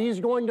God that he's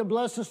going to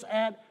bless us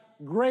at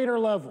greater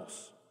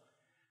levels.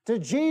 To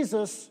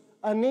Jesus,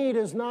 a need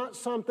is not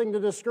something to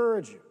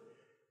discourage you.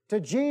 To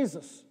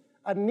Jesus,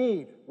 a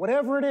need,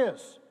 whatever it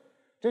is,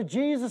 to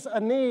Jesus, a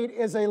need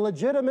is a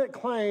legitimate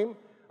claim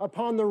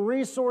upon the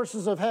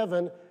resources of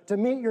heaven to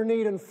meet your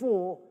need in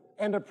full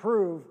and to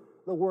prove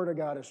the Word of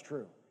God is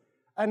true.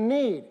 A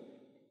need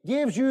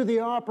gives you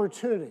the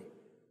opportunity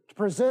to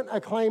present a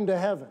claim to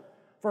heaven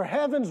for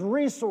heaven's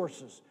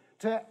resources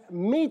to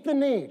meet the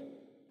need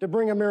to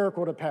bring a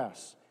miracle to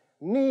pass.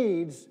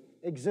 Needs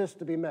exist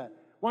to be met.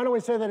 Why don't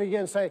we say that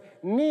again? Say,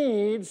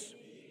 needs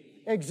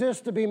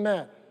exist to be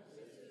met.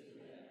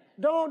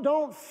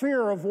 Don't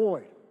fear a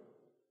void.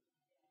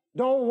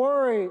 Don't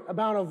worry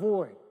about a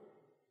void.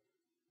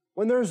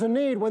 When there's a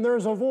need, when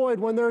there's a void,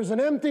 when there's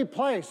an empty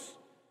place,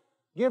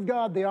 give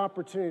God the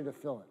opportunity to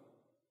fill it.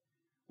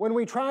 When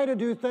we try to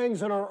do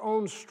things in our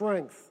own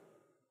strength,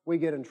 we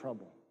get in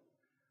trouble.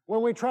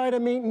 When we try to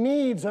meet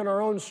needs in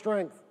our own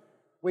strength,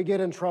 we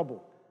get in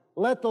trouble.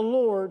 Let the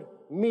Lord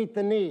meet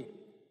the need.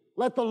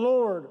 Let the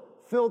Lord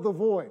fill the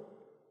void.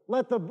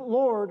 Let the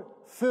Lord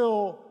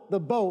fill the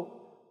boat,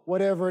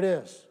 whatever it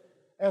is.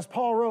 As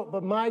Paul wrote,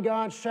 but my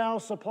God shall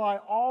supply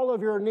all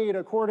of your need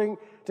according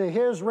to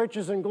his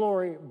riches and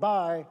glory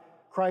by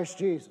Christ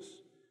Jesus.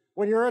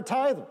 When you're a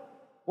tither,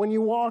 when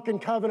you walk in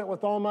covenant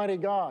with Almighty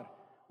God,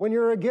 when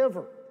you're a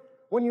giver,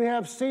 when you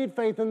have seed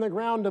faith in the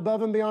ground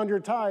above and beyond your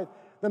tithe,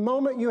 the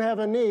moment you have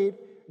a need,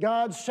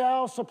 God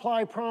shall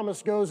supply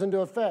promise goes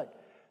into effect.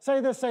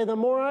 Say this, say, the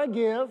more I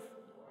give,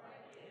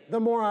 the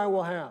more I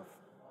will have.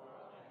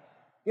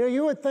 You know,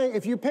 you would think,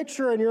 if you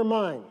picture in your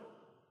mind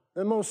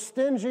the most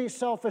stingy,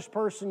 selfish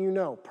person you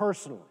know,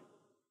 personally,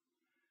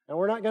 and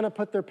we're not going to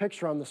put their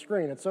picture on the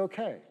screen, it's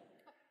okay.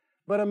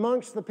 But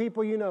amongst the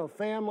people you know,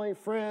 family,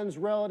 friends,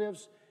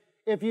 relatives,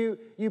 if you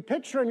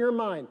picture in your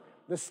mind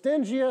the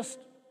stingiest,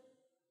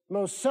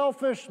 most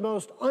selfish,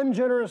 most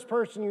ungenerous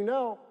person you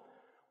know,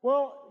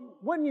 well,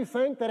 wouldn't you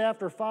think that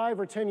after 5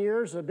 or 10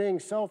 years of being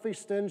selfish,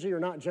 stingy, or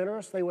not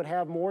generous, they would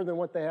have more than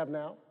what they have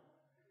now?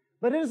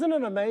 But isn't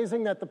it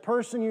amazing that the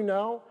person you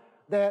know,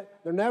 that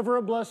they're never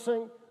a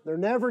blessing, they're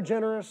never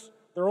generous,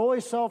 they're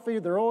always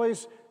selfish, they're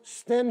always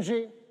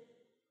stingy,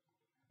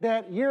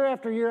 that year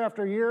after year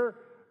after year,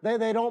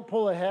 they don't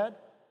pull ahead?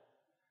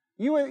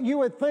 You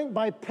would think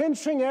by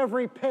pinching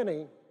every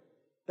penny,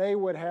 they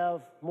would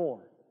have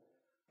more.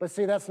 But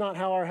see, that's not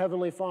how our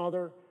Heavenly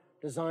Father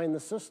designed the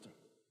system.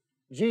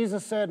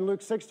 Jesus said in Luke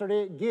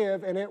 6:38,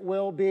 give and it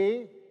will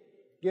be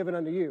given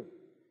unto you.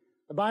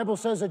 The Bible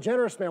says a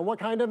generous man, what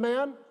kind of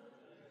man?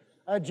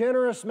 A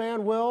generous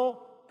man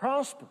will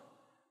prosper.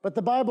 But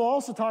the Bible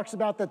also talks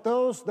about that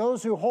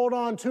those who hold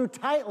on too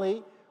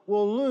tightly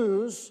will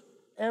lose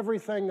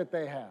everything that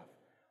they have.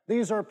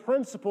 These are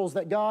principles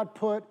that God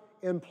put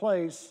in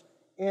place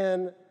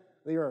in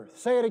the earth.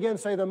 Say it again,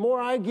 say, the more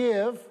I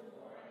give,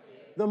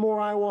 the more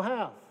I will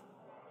have.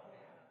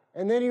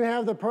 And then you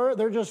have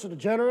they're just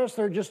generous,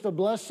 they're just a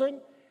blessing,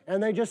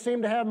 and they just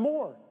seem to have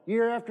more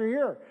year after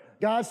year.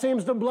 God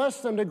seems to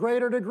bless them to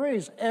greater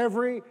degrees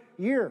every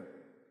year.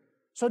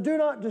 So do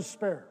not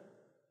despair.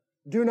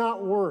 Do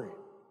not worry.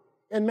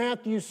 In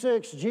Matthew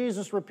 6,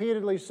 Jesus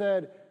repeatedly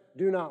said,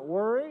 do not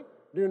worry,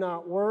 do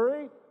not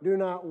worry, do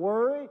not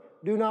worry,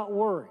 do not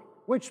worry,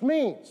 which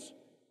means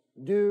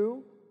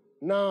do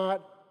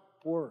not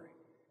worry.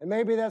 And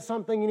maybe that's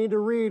something you need to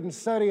read and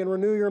study and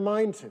renew your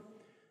mind to.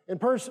 In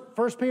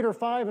 1 Peter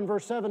 5 and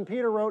verse 7,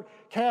 Peter wrote,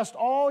 cast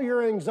all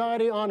your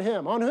anxiety on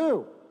him. On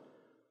who?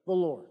 The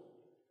Lord.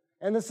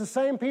 And it's the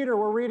same Peter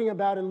we're reading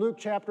about in Luke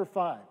chapter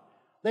 5.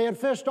 They had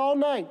fished all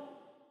night.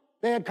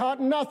 They had caught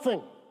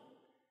nothing.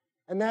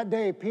 And that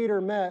day,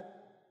 Peter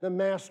met the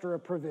master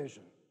of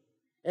provision.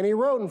 And he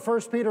wrote in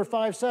 1 Peter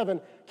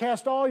 5:7,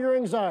 cast all your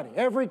anxiety,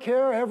 every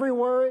care, every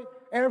worry,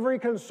 every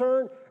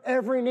concern,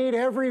 every need,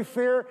 every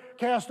fear,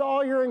 cast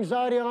all your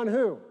anxiety on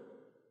who?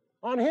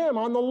 On him,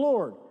 on the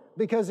Lord,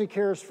 because he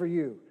cares for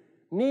you.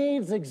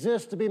 Needs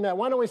exist to be met.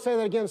 Why don't we say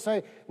that again?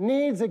 Say,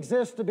 needs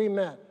exist to be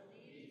met.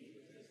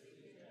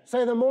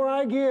 Say, the more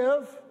I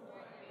give,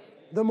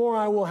 the more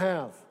I will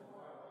have.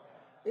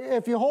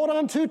 If you hold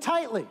on too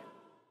tightly,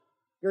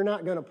 you're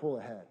not going to pull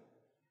ahead.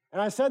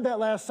 And I said that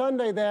last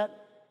Sunday,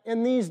 that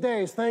in these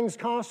days, things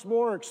cost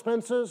more,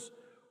 expenses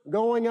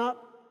going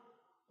up.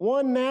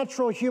 One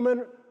natural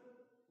human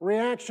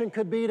reaction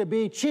could be to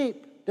be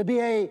cheap, to be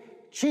a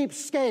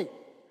cheapskate.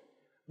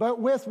 But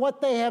with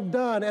what they have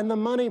done and the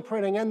money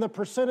printing and the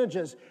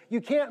percentages,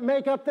 you can't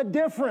make up the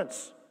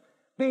difference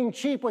being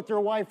cheap with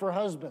your wife or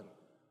husband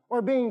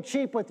or being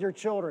cheap with your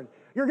children.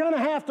 You're going to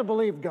have to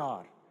believe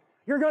God.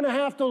 You're going to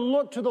have to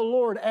look to the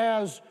Lord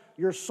as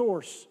your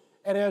source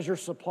and as your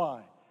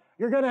supply.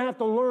 You're going to have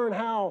to learn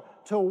how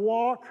to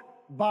walk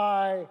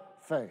by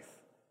faith.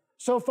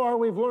 So far,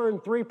 we've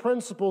learned 3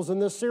 principles in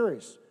this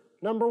series.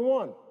 Number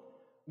 1,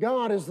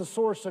 God is the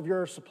source of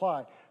your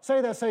supply.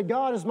 Say that. Say,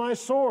 God is my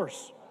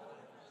source.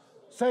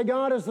 Say,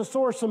 God is the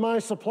source of my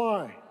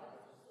supply.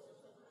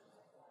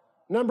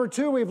 Number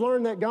 2, we've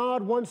learned that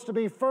God wants to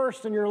be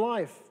first in your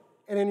life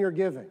and in your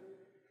giving.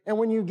 And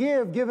when you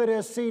give it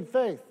as seed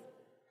faith.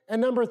 And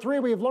number 3,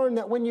 we've learned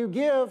that when you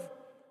give,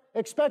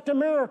 expect a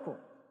miracle.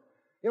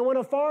 You know, when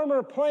a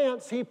farmer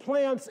plants, he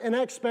plants in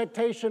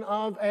expectation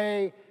of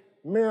a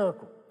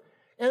miracle.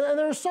 And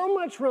there's so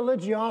much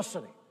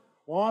religiosity.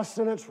 Well,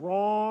 Austin, it's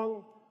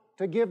wrong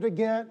to give to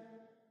get.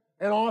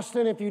 And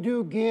Austin, if you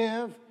do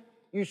give,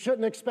 you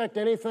shouldn't expect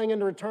anything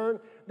in return.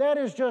 That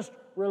is just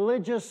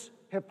religious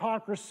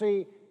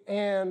hypocrisy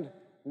and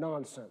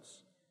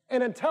nonsense.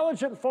 An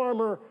intelligent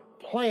farmer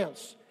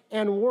plants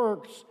and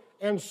works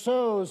and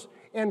sows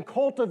and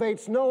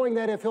cultivates, knowing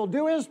that if he'll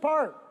do his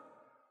part,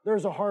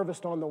 there's a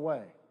harvest on the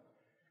way.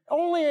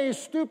 Only a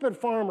stupid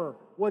farmer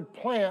would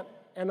plant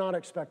and not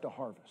expect a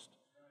harvest.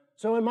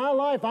 So in my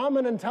life, I'm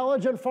an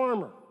intelligent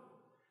farmer.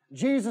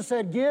 Jesus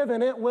said, give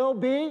and it will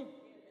be.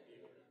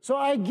 So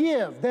I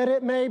give that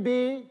it may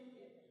be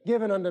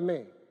given unto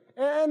me.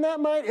 And that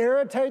might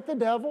irritate the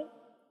devil.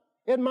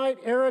 It might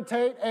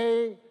irritate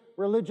a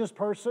religious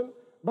person,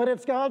 but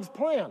it's God's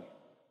plan,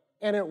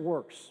 and it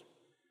works.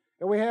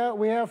 And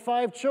we have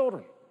 5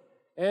 children,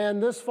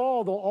 and this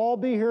fall they'll all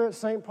be here at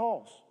St.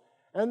 Paul's.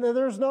 And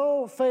there's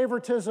no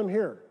favoritism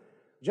here.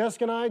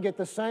 Jessica and I get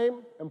the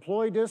same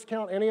employee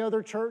discount any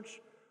other church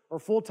or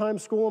full-time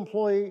school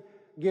employee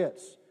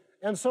gets.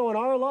 And so in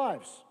our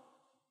lives,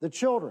 the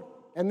children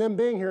and them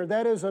being here,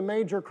 that is a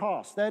major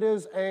cost. That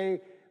is a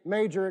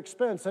major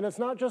expense. And it's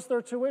not just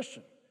their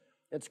tuition.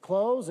 It's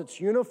clothes, it's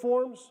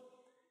uniforms,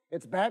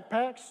 it's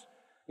backpacks.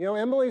 You know,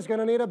 Emily's going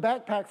to need a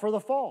backpack for the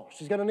fall.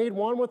 She's going to need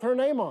one with her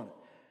name on it.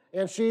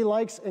 And she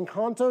likes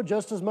Encanto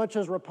just as much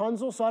as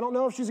Rapunzel, so I don't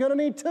know if she's going to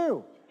need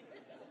two.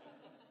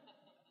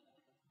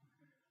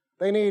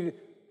 They need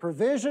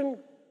provision.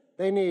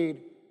 They need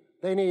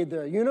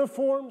the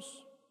uniforms.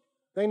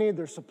 They need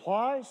their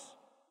supplies.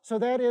 So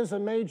that is a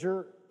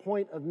major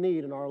point of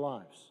need in our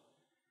lives.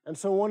 And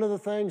so one of the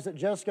things that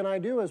Jessica and I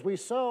do is we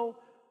sow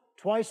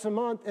twice a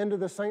month into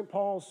the St.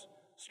 Paul's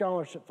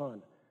Scholarship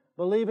Fund,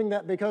 believing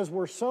that because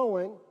we're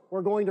sowing,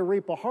 we're going to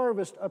reap a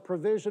harvest of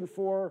provision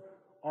for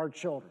our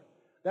children.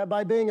 That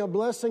by being a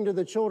blessing to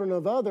the children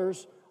of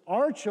others,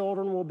 our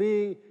children will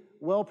be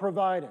well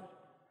provided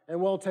and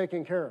well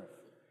taken care of.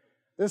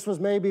 This was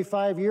maybe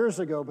 5 years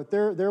ago, but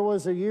there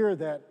was a year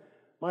that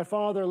my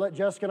father let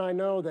Jessica and I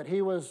know that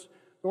he was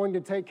going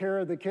to take care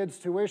of the kids'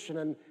 tuition.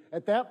 And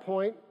at that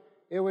point,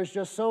 it was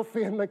just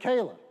Sophie and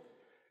Michaela.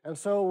 And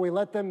so we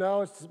let them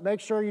know, make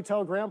sure you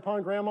tell Grandpa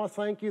and Grandma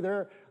thank you.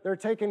 They're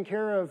taking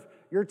care of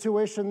your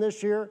tuition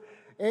this year.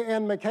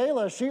 And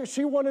Michaela,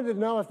 she wanted to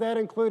know if that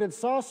included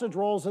sausage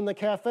rolls in the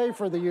cafe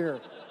for the year.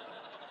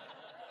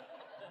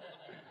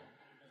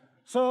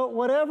 So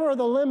whatever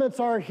the limits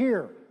are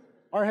here,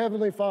 our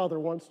Heavenly Father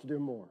wants to do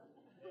more.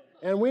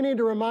 And we need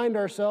to remind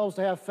ourselves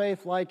to have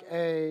faith like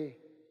a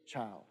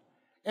child.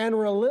 And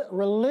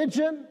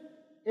religion,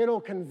 it'll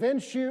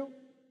convince you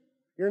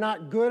you're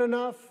not good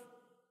enough,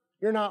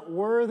 you're not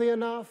worthy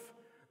enough,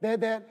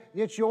 that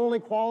you only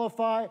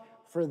qualify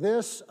for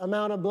this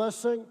amount of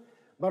blessing.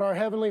 But our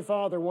Heavenly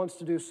Father wants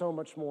to do so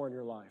much more in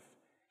your life.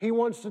 He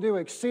wants to do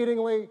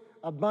exceedingly,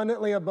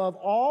 abundantly above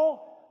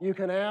all you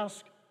can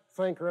ask,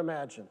 think, or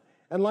imagine.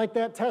 And like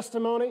that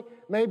testimony,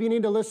 maybe you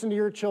need to listen to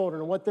your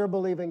children and what they're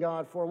believing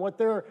God for and what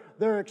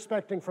they're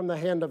expecting from the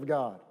hand of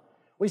God.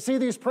 We see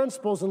these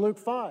principles in Luke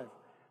 5.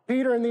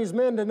 Peter and these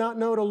men did not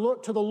know to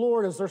look to the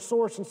Lord as their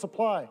source and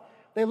supply.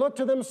 They looked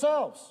to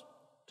themselves,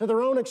 to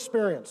their own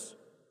experience,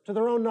 to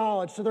their own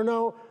knowledge, to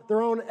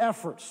their own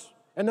efforts.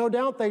 And no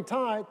doubt they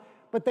tithed,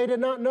 but they did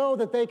not know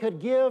that they could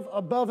give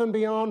above and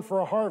beyond for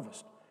a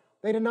harvest.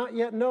 They did not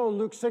yet know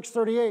Luke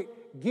 6:38,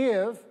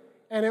 give,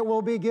 and it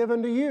will be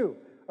given to you.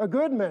 A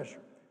good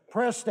measure,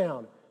 pressed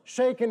down,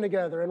 shaken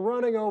together, and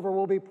running over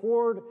will be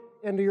poured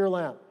into your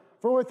lap.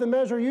 For with the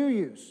measure you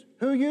use,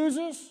 who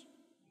uses?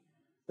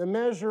 The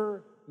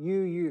measure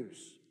you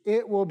use,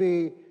 it will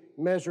be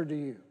measured to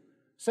you.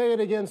 Say it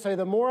again, say,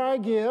 the more I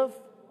give,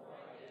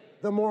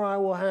 the more I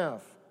will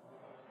have.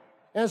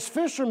 As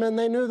fishermen,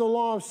 they knew the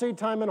law of seed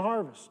time and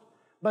harvest,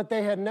 but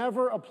they had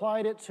never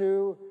applied it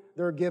to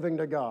their giving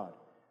to God.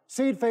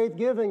 Seed faith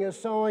giving is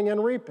sowing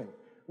and reaping.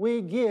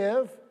 We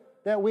give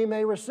that we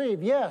may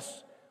receive.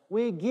 Yes,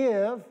 we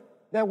give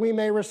that we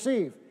may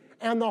receive.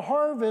 And the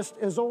harvest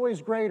is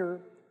always greater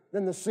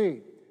than the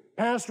seed.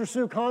 Pastor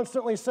Sue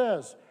constantly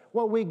says,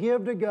 what we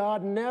give to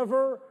God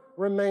never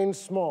remains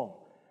small.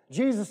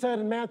 Jesus said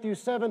in Matthew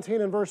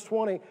 17 and verse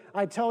 20,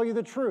 I tell you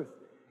the truth.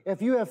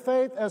 If you have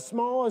faith as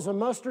small as a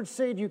mustard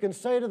seed, you can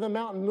say to the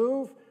mountain,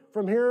 move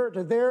from here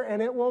to there,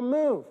 and it will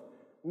move.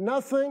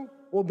 Nothing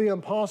will be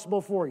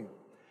impossible for you.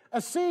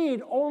 A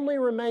seed only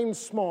remains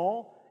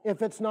small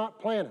if it's not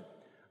planted.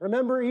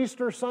 Remember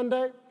Easter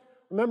Sunday?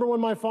 Remember when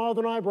my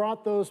father and I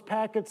brought those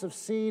packets of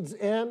seeds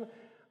in?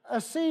 A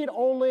seed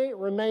only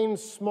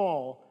remains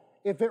small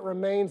if it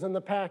remains in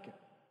the packet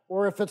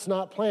or if it's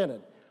not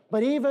planted.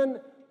 But even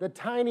the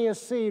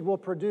tiniest seed will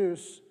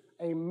produce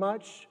a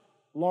much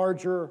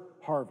larger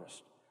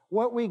harvest.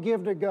 What we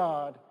give to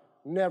God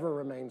never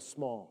remains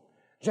small.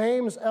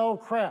 James L.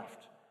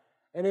 Kraft,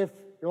 and if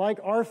you're like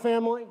our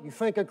family, you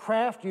think of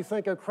Kraft, you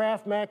think of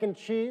Kraft mac and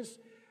cheese.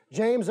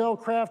 James L.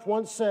 Kraft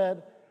once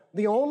said,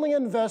 the only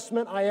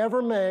investment I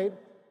ever made,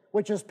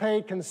 which has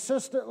paid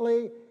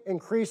consistently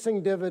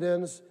increasing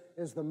dividends,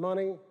 is the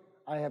money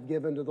I have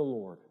given to the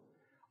Lord.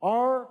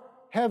 Our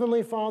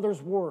Heavenly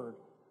Father's Word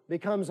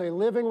becomes a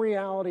living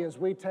reality as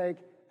we take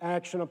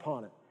action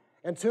upon it.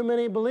 And too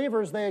many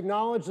believers, they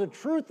acknowledge the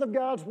truth of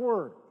God's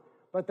Word,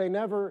 but they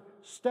never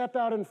step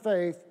out in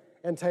faith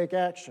and take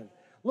action.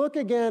 Look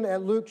again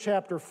at Luke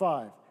chapter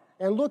 5,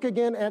 and look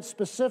again at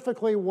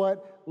specifically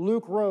what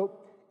Luke wrote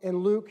in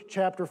Luke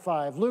chapter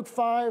 5. Luke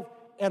 5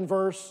 and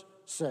verse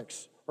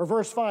 6, or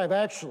verse 5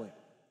 actually.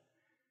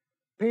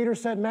 Peter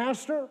said,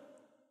 Master,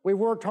 we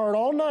worked hard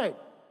all night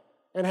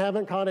and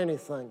haven't caught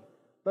anything,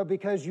 but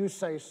because you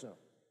say so.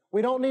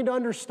 We don't need to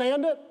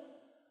understand it.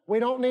 We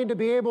don't need to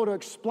be able to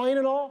explain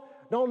it all.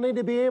 Don't need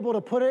to be able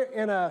to put it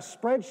in a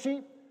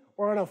spreadsheet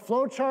or in a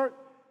flow chart.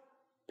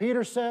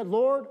 Peter said,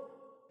 Lord,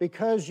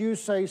 because you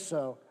say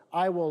so,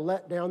 I will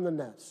let down the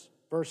nets.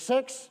 Verse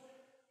 6,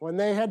 when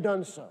they had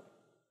done so,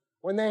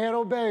 when they had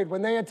obeyed,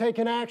 when they had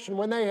taken action,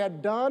 when they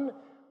had done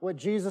what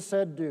Jesus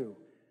said do,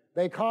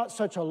 they caught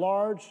such a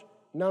large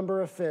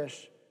number of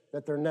fish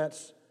that their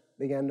nets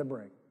began to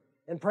break.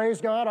 And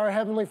praise God, our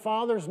Heavenly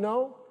Father's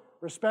no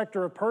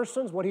respecter of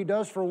persons. What He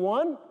does for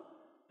one,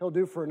 He'll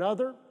do for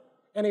another.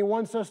 And He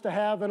wants us to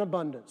have an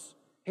abundance.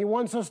 He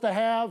wants us to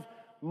have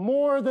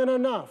more than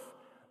enough.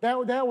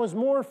 That was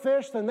more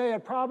fish than they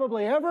had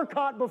probably ever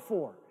caught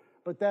before.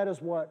 But that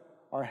is what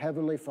our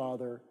Heavenly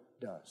Father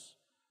does.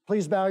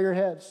 Please bow your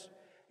heads.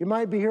 You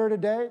might be here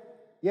today,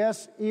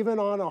 yes, even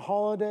on a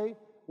holiday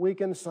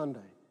weekend Sunday.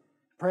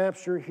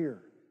 Perhaps you're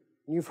here.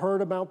 You've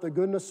heard about the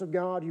goodness of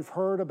God. You've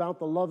heard about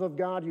the love of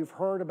God. You've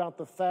heard about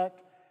the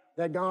fact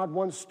that God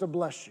wants to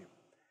bless you.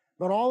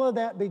 But all of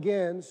that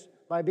begins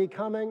by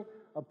becoming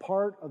a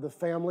part of the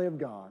family of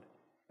God.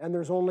 And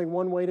there's only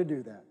one way to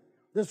do that.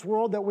 This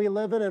world that we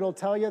live in, it'll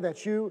tell you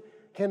that you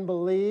can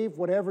believe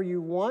whatever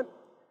you want,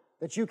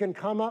 that you can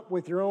come up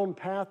with your own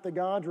path to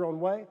God, your own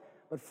way.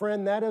 But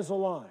friend, that is a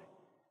lie.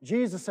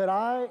 Jesus said,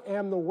 I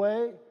am the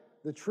way,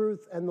 the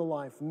truth, and the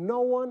life.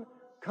 No one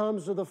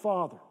comes to the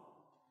Father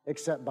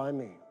except by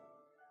me.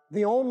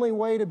 The only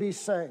way to be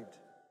saved,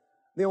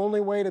 the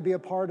only way to be a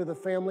part of the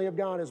family of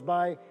God is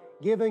by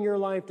giving your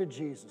life to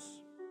Jesus,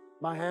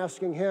 by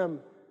asking Him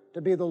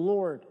to be the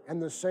Lord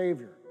and the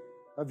Savior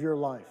of your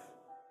life.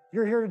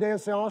 You're here today and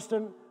say,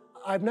 Austin,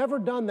 I've never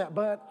done that,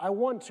 but I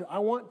want to. I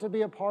want to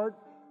be a part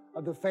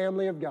of the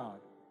family of God.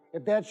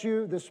 If that's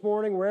you this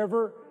morning,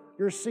 wherever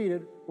you're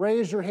seated,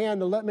 raise your hand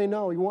to let me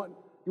know you want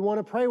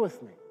to pray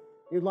with me.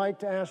 You'd like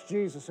to ask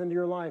Jesus into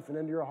your life and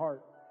into your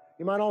heart.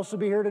 You might also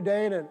be here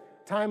today and at a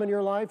time in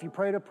your life, you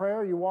prayed a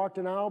prayer, you walked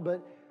an aisle,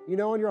 but you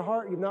know in your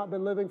heart you've not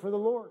been living for the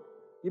Lord.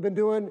 You've been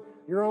doing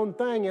your own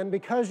thing, and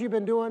because you've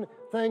been doing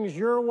things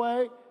your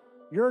way,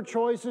 your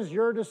choices,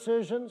 your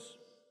decisions,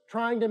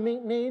 trying to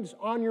meet needs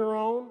on your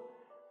own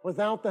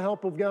without the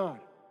help of God,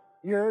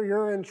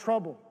 you're in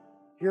trouble.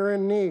 You're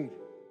in need.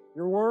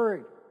 You're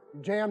worried.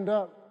 You're jammed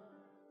up.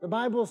 The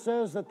Bible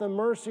says that the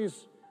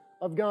mercies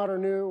of God are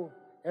new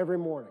every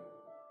morning.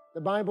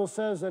 The Bible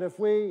says that if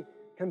we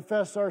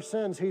confess our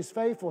sins, He's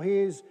faithful.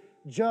 He's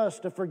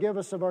just to forgive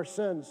us of our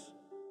sins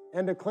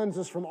and to cleanse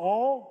us from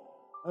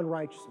all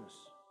unrighteousness.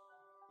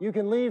 You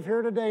can leave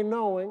here today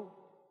knowing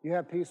you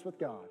have peace with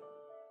God.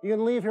 You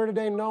can leave here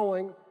today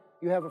knowing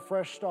you have a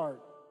fresh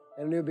start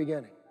and a new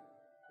beginning.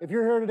 If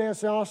you're here today and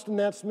say, Austin,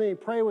 that's me,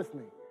 pray with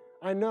me.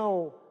 I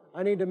know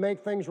I need to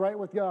make things right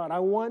with God. I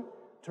want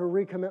to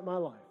recommit my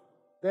life.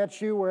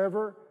 That's you,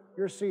 wherever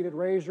you're seated,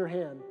 raise your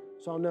hand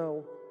so I'll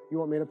know you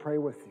want me to pray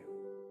with you.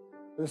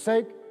 For the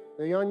sake of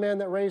the young man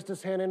that raised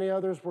his hand, any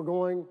others, we're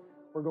going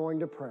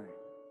to pray.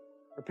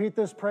 Repeat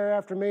this prayer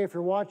after me. If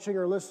you're watching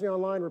or listening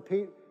online,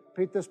 repeat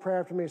this prayer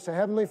after me. Say,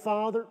 Heavenly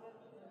Father,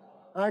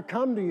 I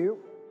come to you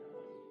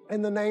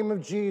in the name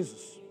of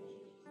Jesus.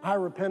 I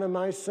repent of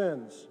my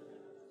sins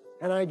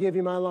and I give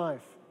you my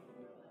life.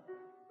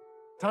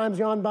 Time's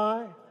gone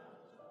by.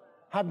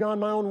 I've gone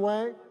my own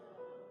way.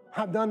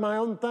 I've done my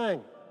own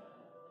thing.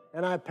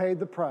 And I paid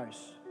the price.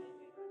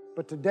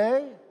 But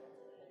today,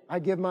 I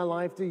give my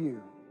life to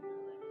you.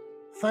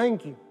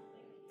 Thank you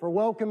for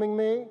welcoming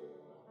me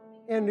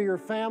into your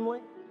family.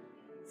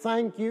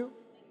 Thank you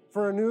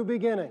for a new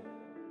beginning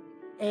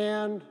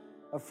and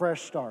a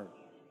fresh start.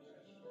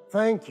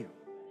 Thank you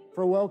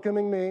for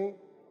welcoming me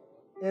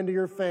into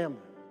your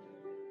family.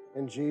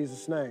 In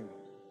Jesus' name,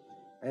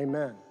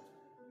 amen.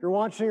 If you're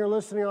watching or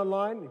listening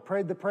online, you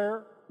prayed the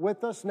prayer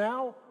with us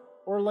now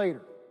or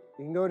later,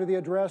 you can go to the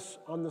address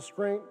on the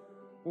screen.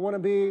 We want to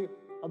be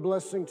a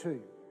blessing to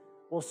you.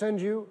 We'll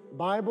send you a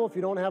Bible if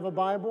you don't have a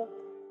Bible,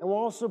 and we'll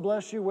also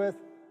bless you with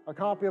a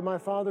copy of my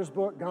father's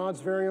book,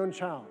 God's Very Own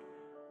Child.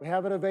 We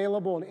have it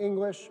available in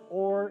English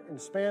or in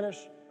Spanish.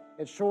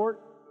 It's short,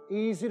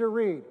 easy to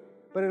read,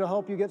 but it'll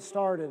help you get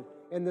started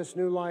in this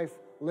new life,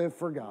 live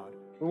for God.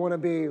 We want to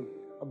be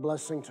a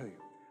blessing to you.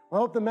 I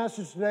hope the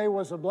message today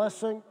was a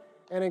blessing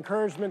and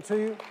encouragement to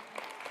you.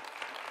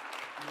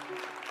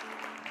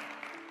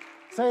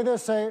 Say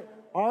this, say,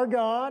 our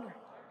God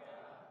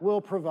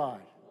will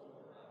provide.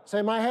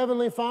 Say, my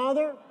Heavenly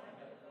Father,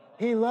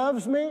 He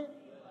loves me,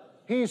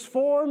 He's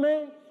for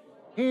me,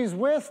 He's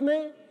with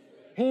me,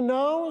 He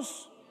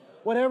knows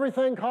what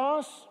everything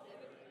costs,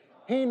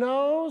 He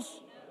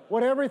knows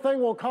what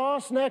everything will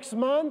cost next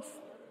month,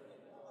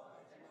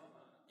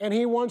 and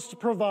He wants to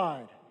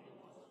provide.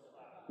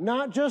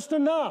 Not just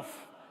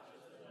enough,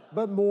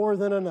 but more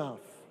than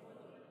enough.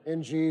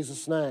 In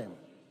Jesus' name,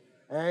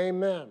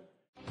 amen.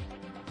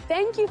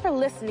 Thank you for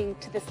listening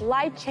to this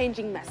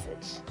life-changing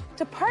message.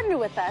 To partner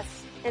with us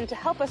and to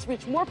help us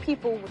reach more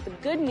people with the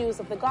good news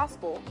of the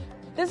gospel,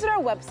 visit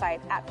our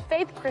website at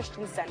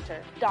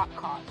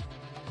faithchristiancenter.com.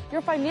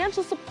 Your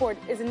financial support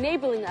is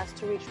enabling us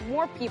to reach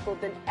more people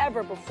than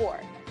ever before.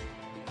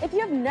 If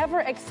you have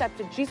never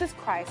accepted Jesus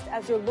Christ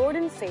as your Lord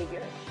and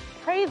Savior,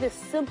 pray this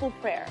simple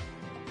prayer.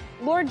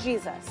 Lord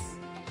Jesus,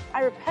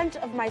 I repent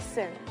of my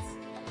sins.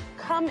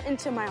 Come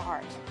into my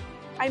heart.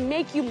 I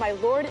make you my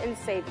Lord and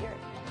Savior.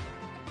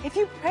 If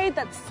you prayed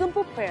that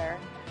simple prayer,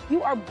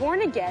 you are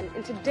born again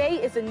and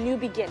today is a new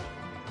beginning.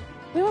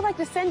 We would like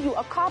to send you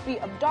a copy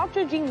of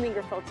Dr. Gene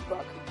Lingerfeld's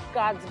book,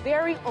 God's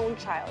Very Own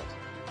Child.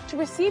 To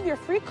receive your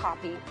free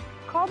copy,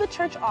 call the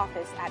church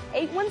office at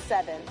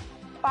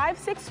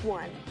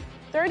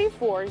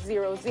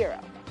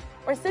 817-561-3400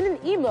 or send an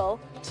email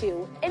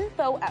to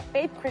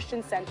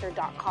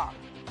info@faithchristiancenter.com.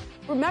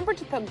 Remember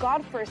to put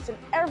God first in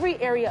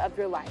every area of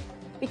your life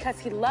because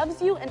He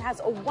loves you and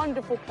has a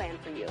wonderful plan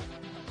for you.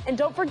 And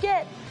don't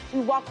forget,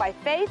 we walk by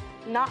faith,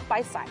 not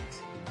by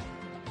sight.